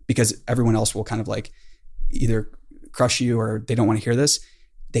everyone, because everyone else will kind of like either crush you or they don't want to hear this.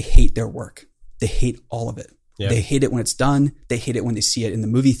 They hate their work. They hate all of it. Yeah. They hate it when it's done. They hate it when they see it in the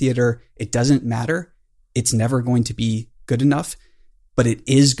movie theater. It doesn't matter. It's never going to be good enough, but it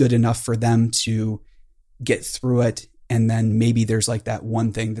is good enough for them to get through it. And then maybe there's like that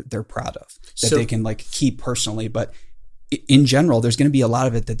one thing that they're proud of that they can like keep personally. But in general, there's going to be a lot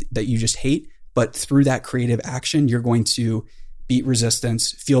of it that you just hate, but through that creative action, you're going to beat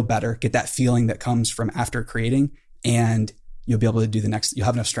resistance, feel better, get that feeling that comes from after creating, and you'll be able to do you'll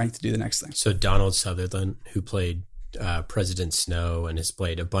have enough strength to do the next thing. So Donald Sutherland, who played President Snow and has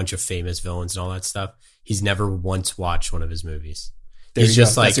played a bunch of famous villains and all that stuff, he's never once watched one of his movies. He's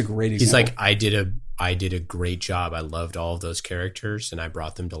just like, that's a great example. He's like, I did a great job. I loved all of those characters and I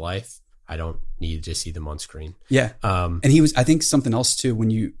brought them to life. I don't need to see them on screen. Yeah. And I think something else too,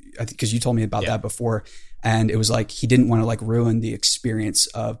 because you told me about that before, and it was like, he didn't want to like ruin the experience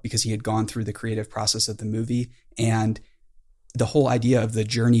because he had gone through the creative process of the movie, and the whole idea of the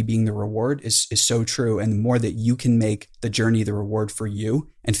journey being the reward is so true. And the more that you can make the journey the reward for you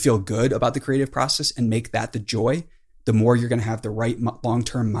and feel good about the creative process and make that the joy, the more you're going to have the right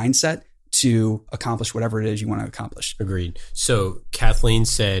long-term mindset to accomplish whatever it is you want to accomplish. Agreed. So Kathleen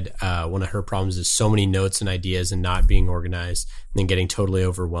said one of her problems is so many notes and ideas and not being organized and then getting totally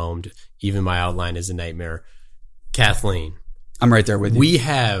overwhelmed. Even my outline is a nightmare. Kathleen, I'm right there with you. I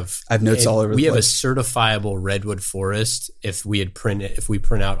have notes all over the place. We have a certifiable redwood forest. If we print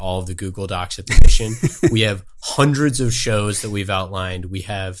out all of the Google Docs at the mission, we have hundreds of shows that we've outlined. We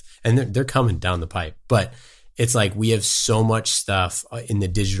have, and they're coming down the pipe, but it's like we have so much stuff in the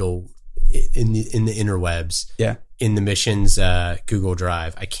digital, in the interwebs, in the mission's Google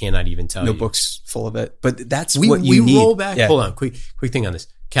Drive. I cannot even tell you. Notebooks full of it, but that's what you need. We roll back. Yeah. Hold on, quick thing on this.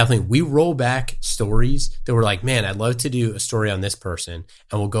 Kathleen, we roll back stories that were like, man, I'd love to do a story on this person.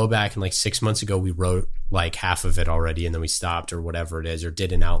 And we'll go back and like 6 months ago, we wrote like half of it already and then we stopped or whatever it is, or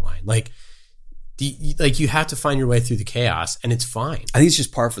did an outline. Like you have to find your way through the chaos, and it's fine. I think it's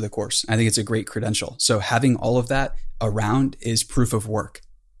just par for the course. I think it's a great credential. So having all of that around is proof of work.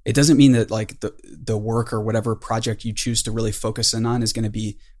 It doesn't mean that like the work or whatever project you choose to really focus in on is going to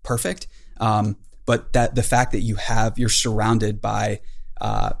be perfect. But that the fact that you're surrounded by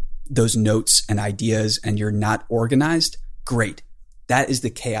those notes and ideas and you're not organized, great. that is the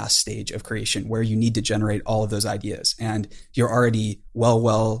chaos stage of creation where you need to generate all of those ideas. And you're already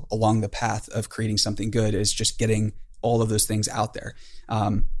well along the path of creating something good, is just getting all of those things out there.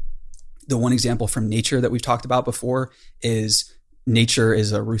 The one example from nature that we've talked about before is nature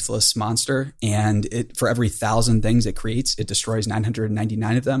is a ruthless monster, and for every 1,000 things it creates, it destroys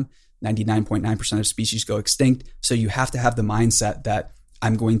 999 of them. 99.9% of species go extinct. So you have to have the mindset that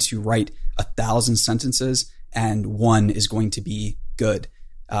I'm going to write 1,000 sentences and one is going to be good.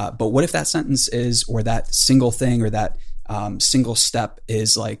 But what if that sentence is, or that single thing, or that single step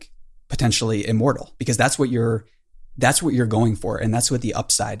is like potentially immortal? Because that's what you're going for, and that's what the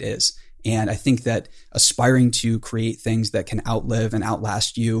upside is. And I think that aspiring to create things that can outlive and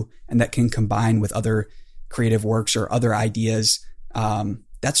outlast you, and that can combine with other creative works or other ideas,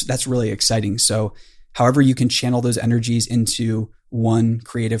 that's really exciting. So however you can channel those energies into one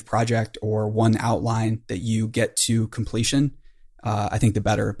creative project or one outline that you get to completion, I think the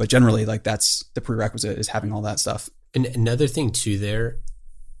better. But generally, like, that's the prerequisite, is having all that stuff. And another thing too there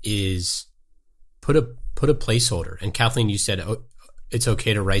is put a placeholder. And Kathleen, you said, it's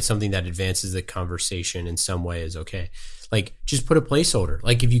okay to write something that advances the conversation in some way is okay. Like, just put a placeholder.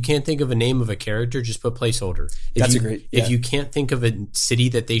 Like, if you can't think of a name of a character, just put placeholder. If you can't think of a city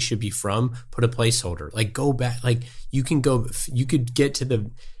that they should be from, put a placeholder. Like, go back. Like, you could get to the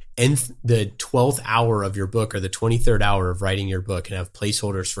 12th hour of your book, or the 23rd hour of writing your book, and have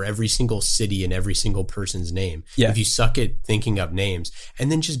placeholders for every single city and every single person's name. Yeah. If you suck at thinking up names,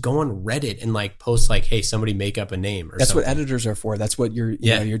 and then just go on Reddit and like post like, hey, somebody make up a name, or that's something. what editors are for. That's what your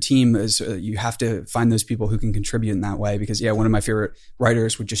team is. You have to find those people who can contribute in that way, because one of my favorite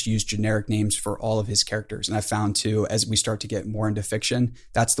writers would just use generic names for all of his characters. And I found too, as we start to get more into fiction,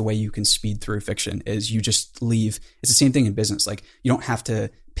 that's the way you can speed through fiction, is you just leave. It's the same thing in business. Like, you don't have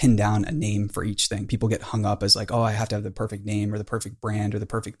to pin down a name for each thing. People get hung up as like, oh, I have to have the perfect name or the perfect brand or the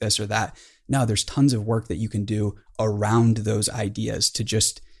perfect this or that. No, there's tons of work that you can do around those ideas to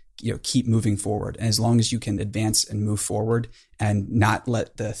just, keep moving forward. And as long as you can advance and move forward and not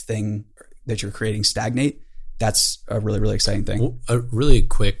let the thing that you're creating stagnate, that's a really, really exciting thing. Well, a really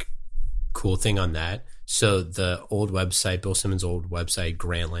quick, cool thing on that. So the old website, Bill Simmons' old website,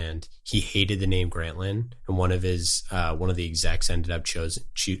 Grantland, he hated the name Grantland, and one of the execs ended up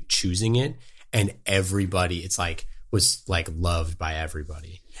choosing it, and everybody, was loved by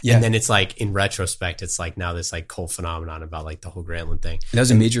everybody. Yeah. And then it's like, in retrospect, it's like now this like cult phenomenon about like the whole Grantland thing. And that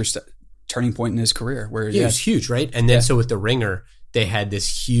was a major turning point in his career, where it was huge, right? And then so with The Ringer, they had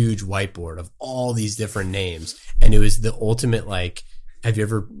this huge whiteboard of all these different names, and it was the ultimate like. Have you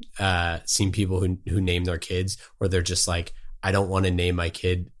ever seen people who name their kids, where they're just like, I don't want to name my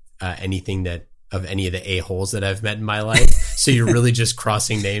kid anything that of any of the a-holes that I've met in my life. So you're really just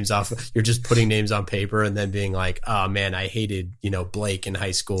crossing names off. You're just putting names on paper and then being like, oh man, I hated, Blake in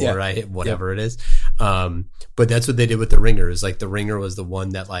high school, or I hit whatever it is. But that's what they did with The Ringer. Is like The Ringer was the one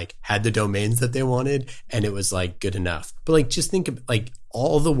that like had the domains that they wanted, and it was like good enough. But like, just think of like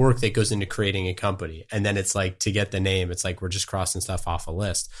all the work that goes into creating a company. And then it's like, to get the name, it's like, we're just crossing stuff off a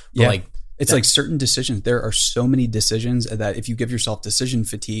list. But it's like certain decisions. There are so many decisions that if you give yourself decision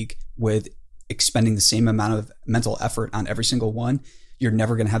fatigue with expending the same amount of mental effort on every single one, you're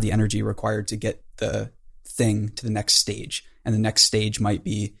never going to have the energy required to get the thing to the next stage. And the next stage might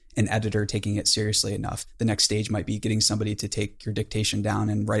be an editor taking it seriously enough. The next stage might be getting somebody to take your dictation down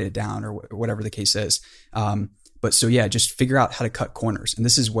and write it down, or whatever the case is. But so just figure out how to cut corners. And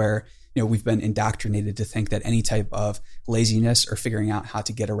this is where, we've been indoctrinated to think that any type of laziness or figuring out how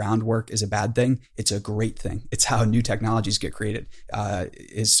to get around work is a bad thing. It's a great thing. It's how new technologies get created.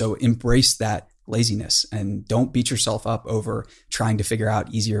 So embrace that laziness and don't beat yourself up over trying to figure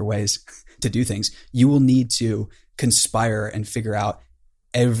out easier ways to do things. You will need to conspire and figure out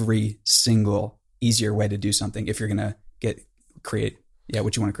every single easier way to do something if you're going to create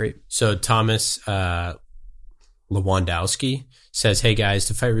what you want to create. So Thomas Lewandowski says, hey guys,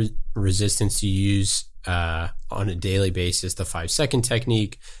 to fight resistance, you use on a daily basis the 5-second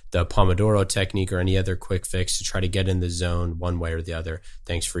technique, the Pomodoro technique, or any other quick fix to try to get in the zone one way or the other.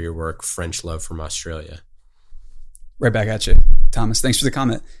 Thanks for your work. French love from Australia. Right back at you, Thomas. Thanks for the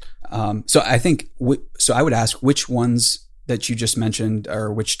comment. So I think, so I would ask, which ones that you just mentioned,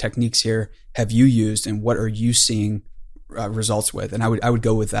 or which techniques here have you used, and what are you seeing results with? And I would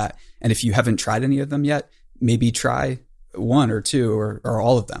go with that. And if you haven't tried any of them yet, maybe try one or two or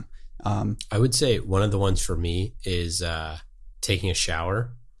all of them. I would say one of the ones for me is taking a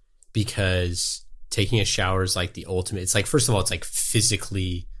shower, because taking a shower is like the ultimate. It's like, first of all, it's like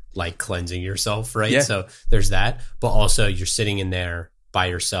physically like cleansing yourself, right? Yeah. So there's that, but also you're sitting in there by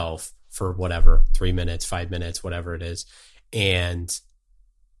yourself for whatever, 3 minutes, 5 minutes, whatever it is. and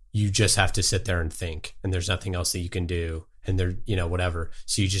you just have to sit there and think, and there's nothing else that you can do, and there, whatever.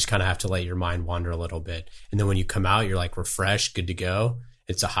 So you just kind of have to let your mind wander a little bit. And then when you come out, you're like refreshed, good to go.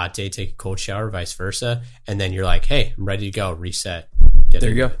 It's a hot day, take a cold shower, vice versa. And then you're like, hey, I'm ready to go, reset. There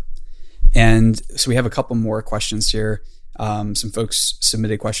you go. And so we have a couple more questions here. Some folks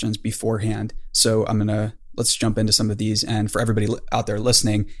submitted questions beforehand. So let's jump into some of these. And for everybody out there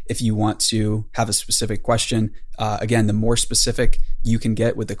listening, if you want to have a specific question, again, the more specific you can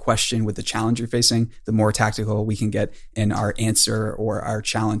get with the question, with the challenge you're facing, the more tactical we can get in our answer or our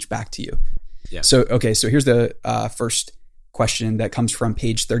challenge back to you. Yeah. So here's the first question that comes from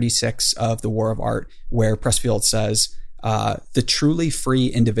page 36 of The War of Art, where Pressfield says, the truly free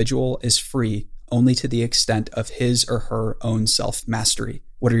individual is free only to the extent of his or her own self-mastery.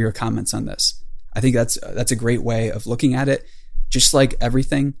 What are your comments on this? I think that's a great way of looking at it. Just like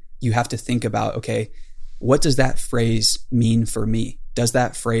everything, you have to think about, okay, what does that phrase mean for me? Does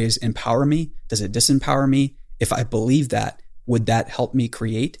that phrase empower me? Does it disempower me? If I believe that, would that help me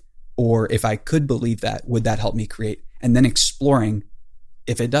create? Or if I could believe that, would that help me create? And then exploring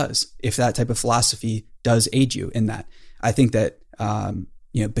if it does, if that type of philosophy does aid you in that. I think that,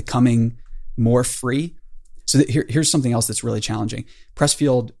 becoming more free. So here's something else that's really challenging.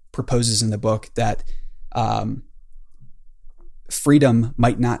 Pressfield proposes in the book that freedom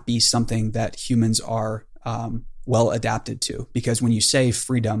might not be something that humans are well adapted to, because when you say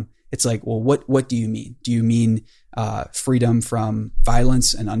freedom, it's like, well, what do you mean? Do you mean freedom from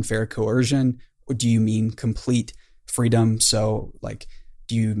violence and unfair coercion? Or do you mean complete freedom? So like,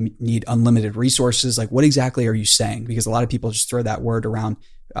 do you need unlimited resources? Like, what exactly are you saying? Because a lot of people just throw that word around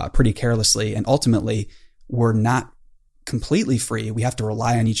pretty carelessly, and ultimately we're not completely free. We have to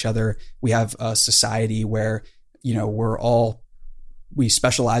rely on each other. We have a society where, we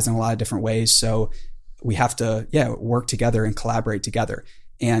specialize in a lot of different ways. So we have to, work together and collaborate together.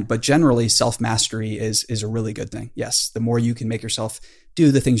 But generally self-mastery is a really good thing. Yes. The more you can make yourself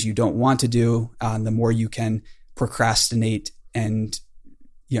do the things you don't want to do, the more you can procrastinate and,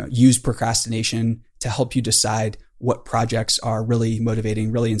 use procrastination to help you decide what projects are really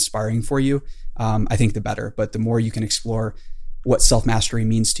motivating, really inspiring for you. I think the better, but the more you can explore what self-mastery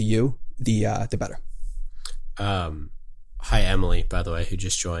means to you, the better. Hi, Emily, by the way, who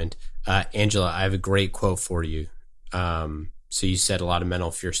just joined. Angela, I have a great quote for you. So you said a lot of mental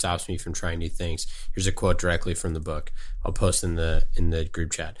fear stops me from trying new things. Here's a quote directly from the book. I'll post in the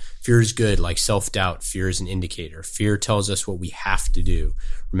group chat. Fear is good, like self-doubt. Fear is an indicator. Fear tells us what we have to do.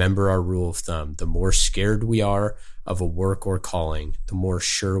 Remember our rule of thumb. The more scared we are of a work or calling, the more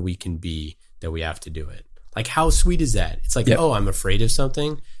sure we can be that we have to do it. Like, how sweet is that? It's like, Oh, I'm afraid of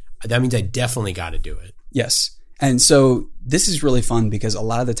something. That means I definitely got to do it. Yes. And so this is really fun because a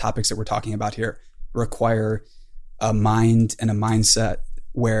lot of the topics that we're talking about here require a mind and a mindset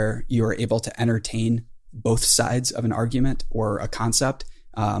where you're able to entertain both sides of an argument or a concept.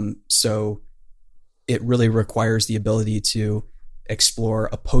 So it really requires the ability to explore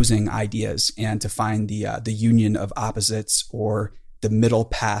opposing ideas and to find the union of opposites or the middle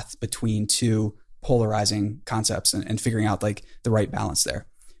path between two polarizing concepts and figuring out like the right balance there.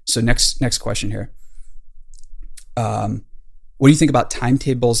 So next question here. What do you think about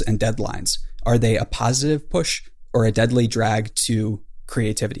timetables and deadlines? Are they a positive push or a deadly drag to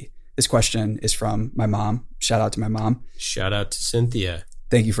creativity? This question is from my mom. Shout out to my mom. Shout out to Cynthia.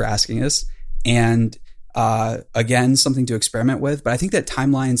 Thank you for asking this. And again, something to experiment with. But I think that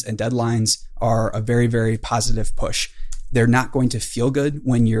timelines and deadlines are a very, very positive push. They're not going to feel good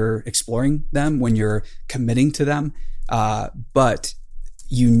when you're exploring them, when you're committing to them. But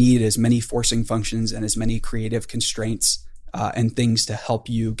you need as many forcing functions and as many creative constraints and things to help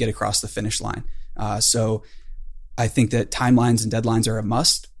you get across the finish line. So I think that timelines and deadlines are a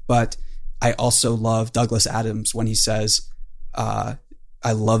must, but I also love Douglas Adams when he says,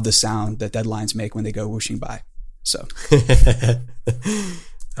 I love the sound that deadlines make when they go whooshing by. So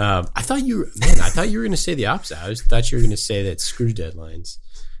I thought you were going to say the opposite. I thought you were going to say that screw deadlines.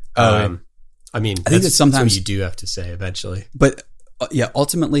 I think that sometimes what you do have to say eventually. But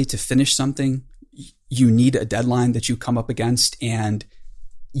ultimately to finish something, you need a deadline that you come up against, and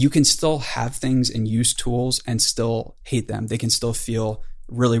you can still have things and use tools and still hate them. They can still feel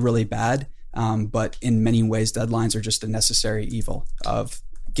really, really bad. But in many ways, deadlines are just a necessary evil of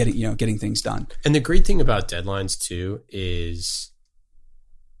getting things done. And the great thing about deadlines too is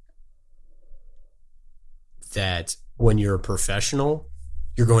that when you're a professional,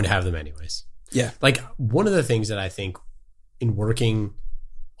 you're going to have them anyways. Yeah. Like one of the things that I think in working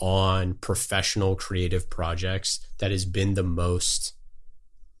on professional creative projects that has been the most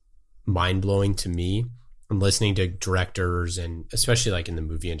mind-blowing to me when listening to directors, and especially like in the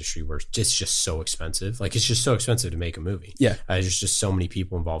movie industry where it's just so expensive. Like it's just so expensive to make a movie. Yeah. There's just so many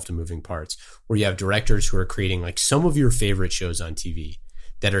people involved in moving parts, where you have directors who are creating like some of your favorite shows on TV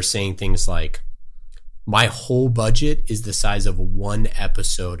that are saying things like, my whole budget is the size of one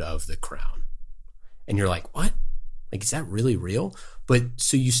episode of The Crown. And you're like, what? Like, is that really real? But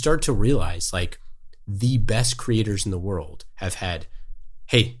so you start to realize like the best creators in the world have had,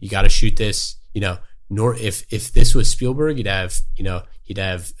 hey, you got to shoot this, nor if this was Spielberg, he'd have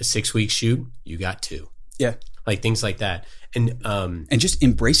a 6-week shoot. You got 2. Yeah. Like things like that. And just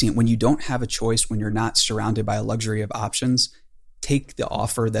embracing it when you don't have a choice, when you're not surrounded by a luxury of options, take the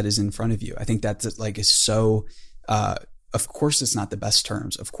offer that is in front of you. I think that's like is so, of course it's not the best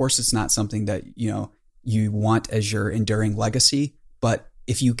terms. Of course it's not something that, you want as your enduring legacy. But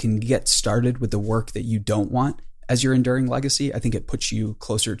if you can get started with the work that you don't want as your enduring legacy, I think it puts you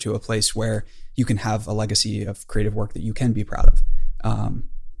closer to a place where you can have a legacy of creative work that you can be proud of.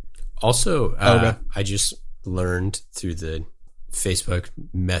 I just learned through the Facebook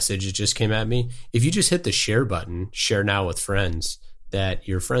message that just came at me, if you just hit the share button, share now with friends, that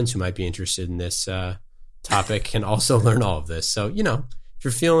your friends who might be interested in this topic can also learn all of this. So, if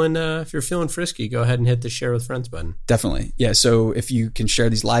you're feeling frisky, go ahead and hit the share with friends button. Definitely. Yeah. So if you can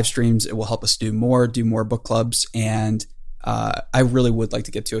share these live streams, it will help us do more book clubs. And I really would like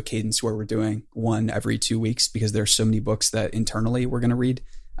to get to a cadence where we're doing one every 2 weeks, because there's so many books that internally we're going to read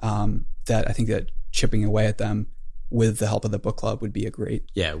that I think that chipping away at them with the help of the book club would be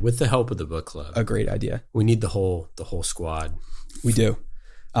with the help of the book club, a great idea. We need the whole squad. We do.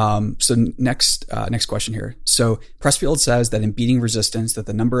 So next question here. So Pressfield says that in Beating Resistance, that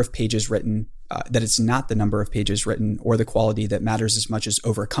the number of pages written, that it's not the number of pages written or the quality that matters as much as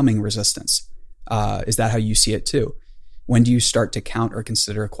overcoming resistance. Is that how you see it too? When do you start to count or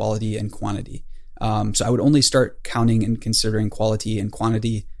consider quality and quantity? So I would only start counting and considering quality and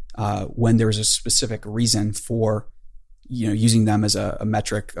quantity when there's a specific reason for, using them as a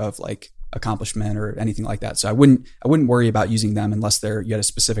metric of like accomplishment or anything like that. So I wouldn't worry about using them unless you had a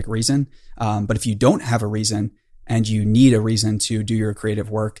specific reason. But if you don't have a reason and you need a reason to do your creative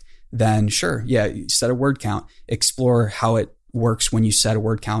work, then sure. Yeah. Set a word count, explore how it works when you set a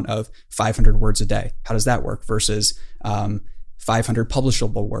word count of 500 words a day. How does that work versus 500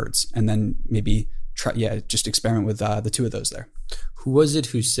 publishable words? And then maybe just experiment with the 2 of those there. Who was it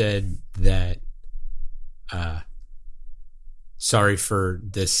who said that, sorry for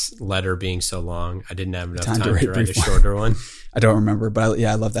this letter being so long, I didn't have enough time to write a shorter one? I don't remember, but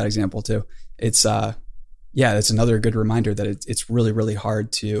I love that example too. It's it's another good reminder that it's really, really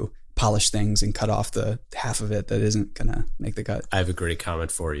hard to polish things and cut off the half of it that isn't going to make the cut. I have a great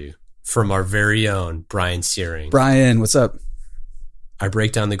comment for you from our very own Brian Searing. Brian, what's up? I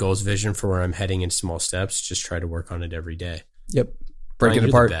break down the goals vision for where I'm heading in small steps. Just try to work on it every day. Yep. Break it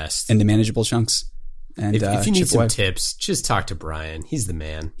apart into manageable chunks. And if you need some tips, just talk to Brian. He's the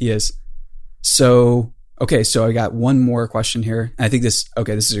man. He is. So, okay. So I got one more question here. And I think this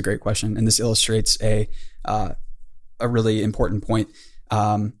is a great question. And this illustrates a really important point.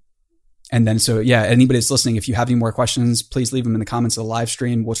 And then, anybody that's listening, if you have any more questions, please leave them in the comments of the live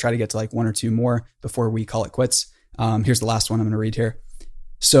stream. We'll try to get to like 1 or 2 more before we call it quits. Here's the last one I'm going to read here.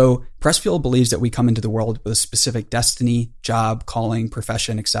 So Pressfield believes that we come into the world with a specific destiny, job, calling,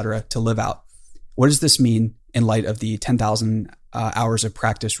 profession, etc., to live out. What does this mean in light of the 10,000 hours of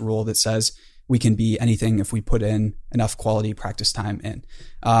practice rule that says we can be anything if we put in enough quality practice time in?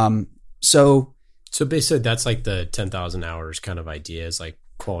 So basically that's like the 10,000 hours kind of idea, is like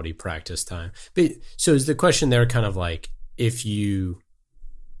quality practice time. But so is the question there kind of like, if you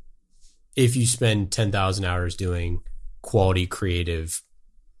spend 10,000 hours doing quality creative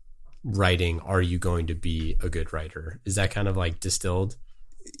writing, are you going to be a good writer? Is that kind of like distilled?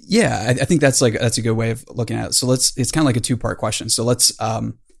 Yeah, I think that's a good way of looking at it. So it's kind of like a 2-part question. So it's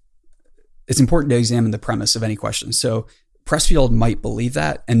important to examine the premise of any question. So Pressfield might believe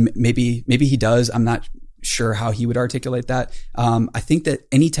that, and maybe he does. I'm not sure how he would articulate that. I think that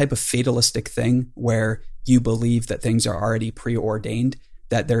any type of fatalistic thing where you believe that things are already preordained,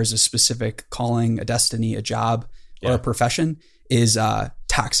 that there's a specific calling, a destiny, a job, or a profession is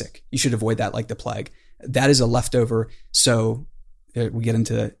toxic. You should avoid that like the plague. That is a leftover. So we get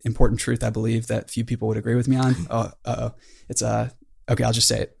into important truth, I believe, that few people would agree with me on. It's okay, I'll just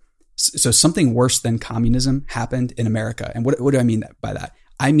say it. So something worse than communism happened in America. And what do I mean by that?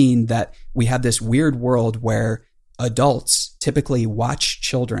 I mean that we have this weird world where adults typically watch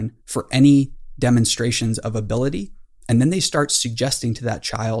children for any demonstrations of ability, and then they start suggesting to that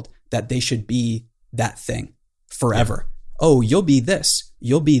child that they should be that thing forever. Yeah. Oh, you'll be this,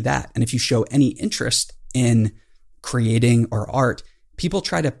 you'll be that. And if you show any interest in creating or art, people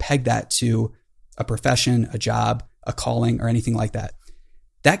try to peg that to a profession, a job, a calling, or anything like that.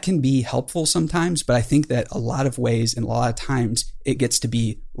 That can be helpful sometimes, but I think that a lot of ways and a lot of times it gets to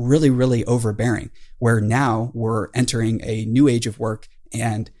be really, really overbearing, where now we're entering a new age of work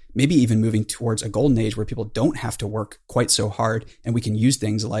and maybe even moving towards a golden age where people don't have to work quite so hard, and we can use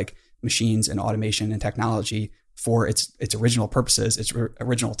things like machines and automation and technology for its original purposes, its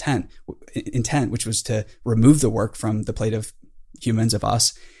original intent, which was to remove the work from the plate of humans, of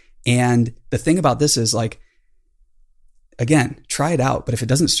us. And the thing about this is, like, again, try it out, but if it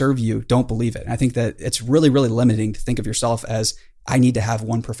doesn't serve you, don't believe it. And I think that it's really, really limiting to think of yourself as, I need to have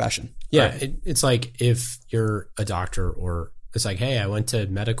one profession. Yeah. Right? It's like if you're a doctor, or it's like, hey, I went to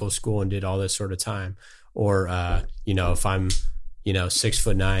medical school and did all this sort of time. Or, if I'm,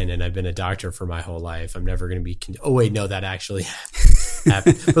 6'9" and I've been a doctor for my whole life, I'm never going to be, oh wait, no, that actually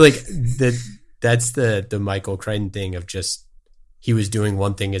happened. But like that's the Michael Crichton thing of just, he was doing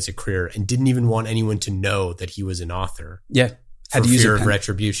one thing as a career and didn't even want anyone to know that he was an author. Yeah. Had to use fear of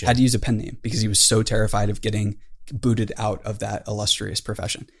retribution. Had to use a pen name because he was so terrified of getting booted out of that illustrious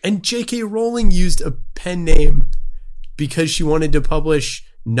profession. And J.K. Rowling used a pen name because she wanted to publish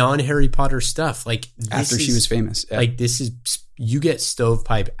non-Harry Potter stuff. Like, after she was famous. Yeah. Like, this is, you get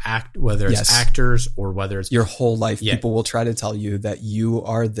stovepipe whether it's actors or whether it's your whole life. Yeah. People will try to tell you that you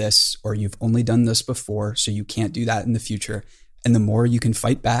are this, or you've only done this before, so you can't do that in the future. And the more you can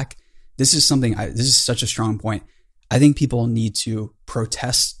fight back, this is such a strong point. I think people need to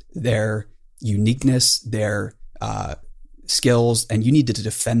protest their uniqueness, their skills, and you need to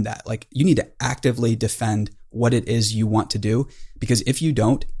defend that. Like, you need to actively defend what it is you want to do, because if you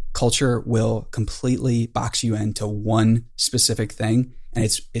don't, culture will completely box you into one specific thing. And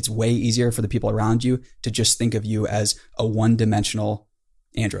it's way easier for the people around you to just think of you as a one-dimensional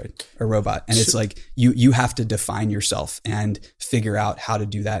android or robot. And it's like, you have to define yourself and figure out how to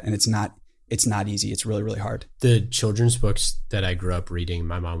do that. And it's not easy. It's really, really hard. The children's books that I grew up reading,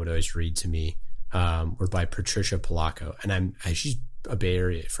 my mom would always read to me, were by Patricia Polacco. And she's a Bay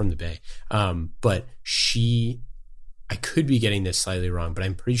Area, from the Bay. But I could be getting this slightly wrong, but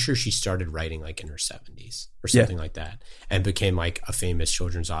I'm pretty sure she started writing like in her 70s or something like that, and became like a famous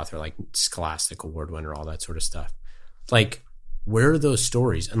children's author, like Scholastic Award winner, all that sort of stuff. Like, where are those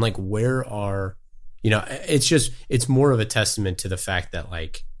stories? And like, where are, it's more of a testament to the fact that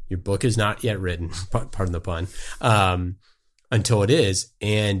like your book is not yet written, pardon the pun, until it is.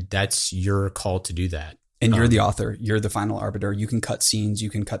 And that's your call to do that. And you're the author, you're the final arbiter. You can cut scenes,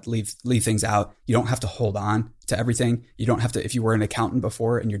 you can leave things out. You don't have to hold on to everything. You don't have to, if you were an accountant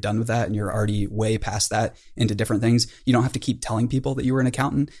before and you're done with that and you're already way past that into different things, you don't have to keep telling people that you were an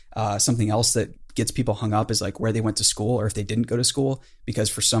accountant. Something else that gets people hung up is like where they went to school, or if they didn't go to school, because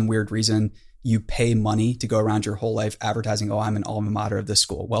for some weird reason, you pay money to go around your whole life advertising, oh, I'm an alma mater of this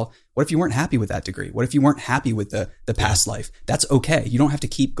school. Well, what if you weren't happy with that degree? What if you weren't happy with the past life? That's okay. You don't have to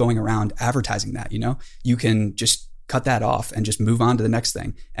keep going around advertising that, you can just cut that off and just move on to the next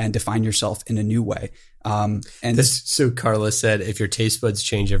thing and define yourself in a new way. So Carla said, if your taste buds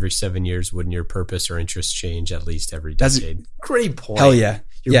change every 7 years, wouldn't your purpose or interest change at least every decade? Great point. Hell yeah.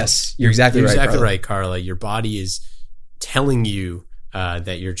 You're exactly right. Exactly right, Carla. Your body is telling you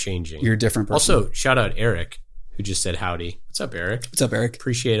that you're changing. You're a different person. Also, shout out Eric, who just said howdy. What's up, Eric? What's up, Eric?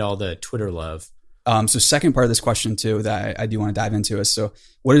 Appreciate all the Twitter love. So second part of this question too, that I do want to dive into is, so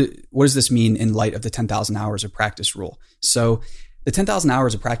what does this mean in light of the 10,000 hours of practice rule? So the 10,000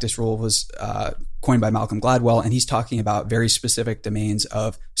 hours of practice rule was coined by Malcolm Gladwell, and he's talking about very specific domains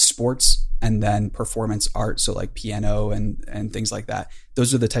of sports and then performance art. So like piano and things like that.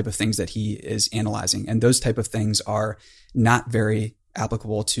 Those are the type of things that he is analyzing. And those type of things are not very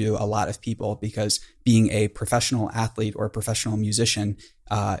applicable to a lot of people, because being a professional athlete or a professional musician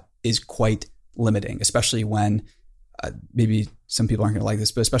is quite limiting, especially when maybe some people aren't going to like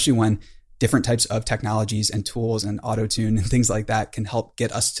this, but especially when different types of technologies and tools and auto-tune and things like that can help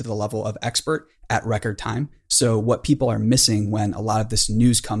get us to the level of expert at record time. So what people are missing when a lot of this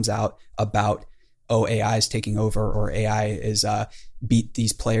news comes out about, oh, AI is taking over, or AI is beat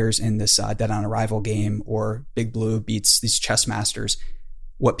these players in this Dead on Arrival game, or Big Blue beats these chess masters.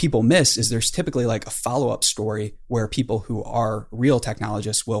 What people miss is there's typically like a follow-up story where people who are real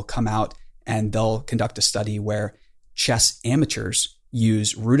technologists will come out and they'll conduct a study where chess amateurs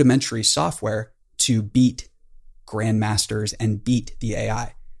use rudimentary software to beat grandmasters and beat the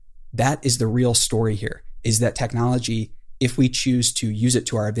AI. That is the real story here, is that technology, if we choose to use it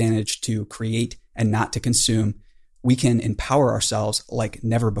to our advantage to create and not to consume, we can empower ourselves like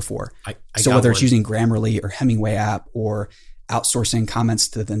never before. So whether it's using Grammarly or Hemingway app, or outsourcing comments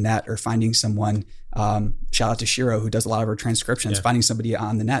to the net, or finding someone Shout out to Shiro, who does a lot of our transcriptions, finding somebody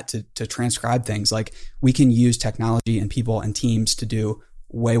on the net to transcribe things. Like, we can use technology and people and teams to do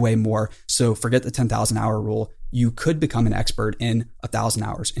way, way more. So forget the 10,000 hour rule. You could become an expert in 1,000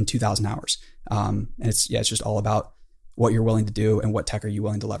 hours, in 2,000 hours. And it's just all about what you're willing to do and what tech are you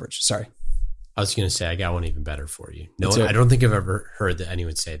willing to leverage. Sorry. I was going to say, I got one even better for you. No, I don't think I've ever heard that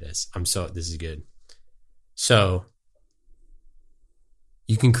anyone say this. This is good. So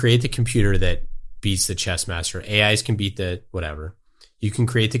you can create the computer that beats the chess master. AIs can beat the whatever. You can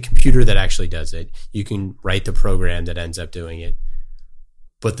create the computer that actually does it. You can write the program that ends up doing it.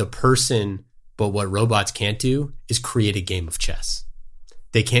 But what robots can't do is create a game of chess.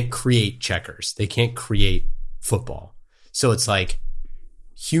 They can't create checkers. They can't create football. So it's like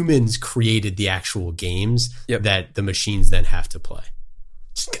humans created the actual games that the machines then have to play.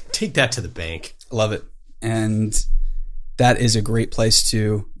 Just take that to the bank. Love it. And that is a great place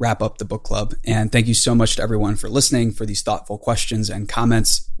to wrap up the book club. And thank you so much to everyone for listening, for these thoughtful questions and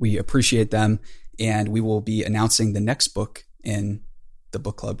comments. We appreciate them. And we will be announcing the next book in the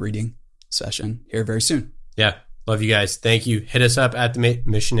book club reading session here very soon. Yeah. Love you guys. Thank you. Hit us up at the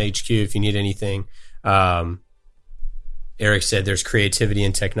Mission HQ if you need anything. Eric said there's creativity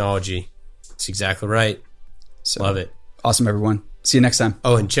in technology. That's exactly right. So, love it. Awesome, everyone. See you next time.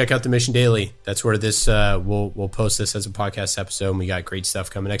 Oh, and check out the Mission Daily. That's where this we'll post this as a podcast episode, and we got great stuff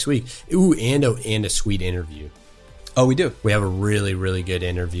coming next week. Ooh, and a sweet interview. Oh, we do. We have a really, really good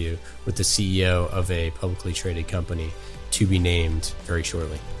interview with the CEO of a publicly traded company to be named very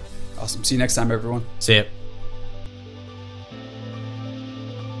shortly. Awesome. See you next time, everyone. See ya.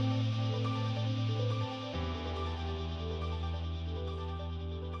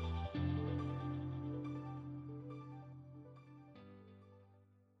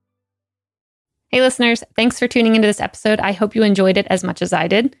 Hey listeners, thanks for tuning into this episode. I hope you enjoyed it as much as I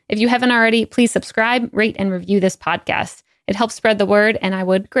did. If you haven't already, please subscribe, rate, and review this podcast. It helps spread the word, and I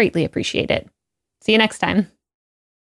would greatly appreciate it. See you next time.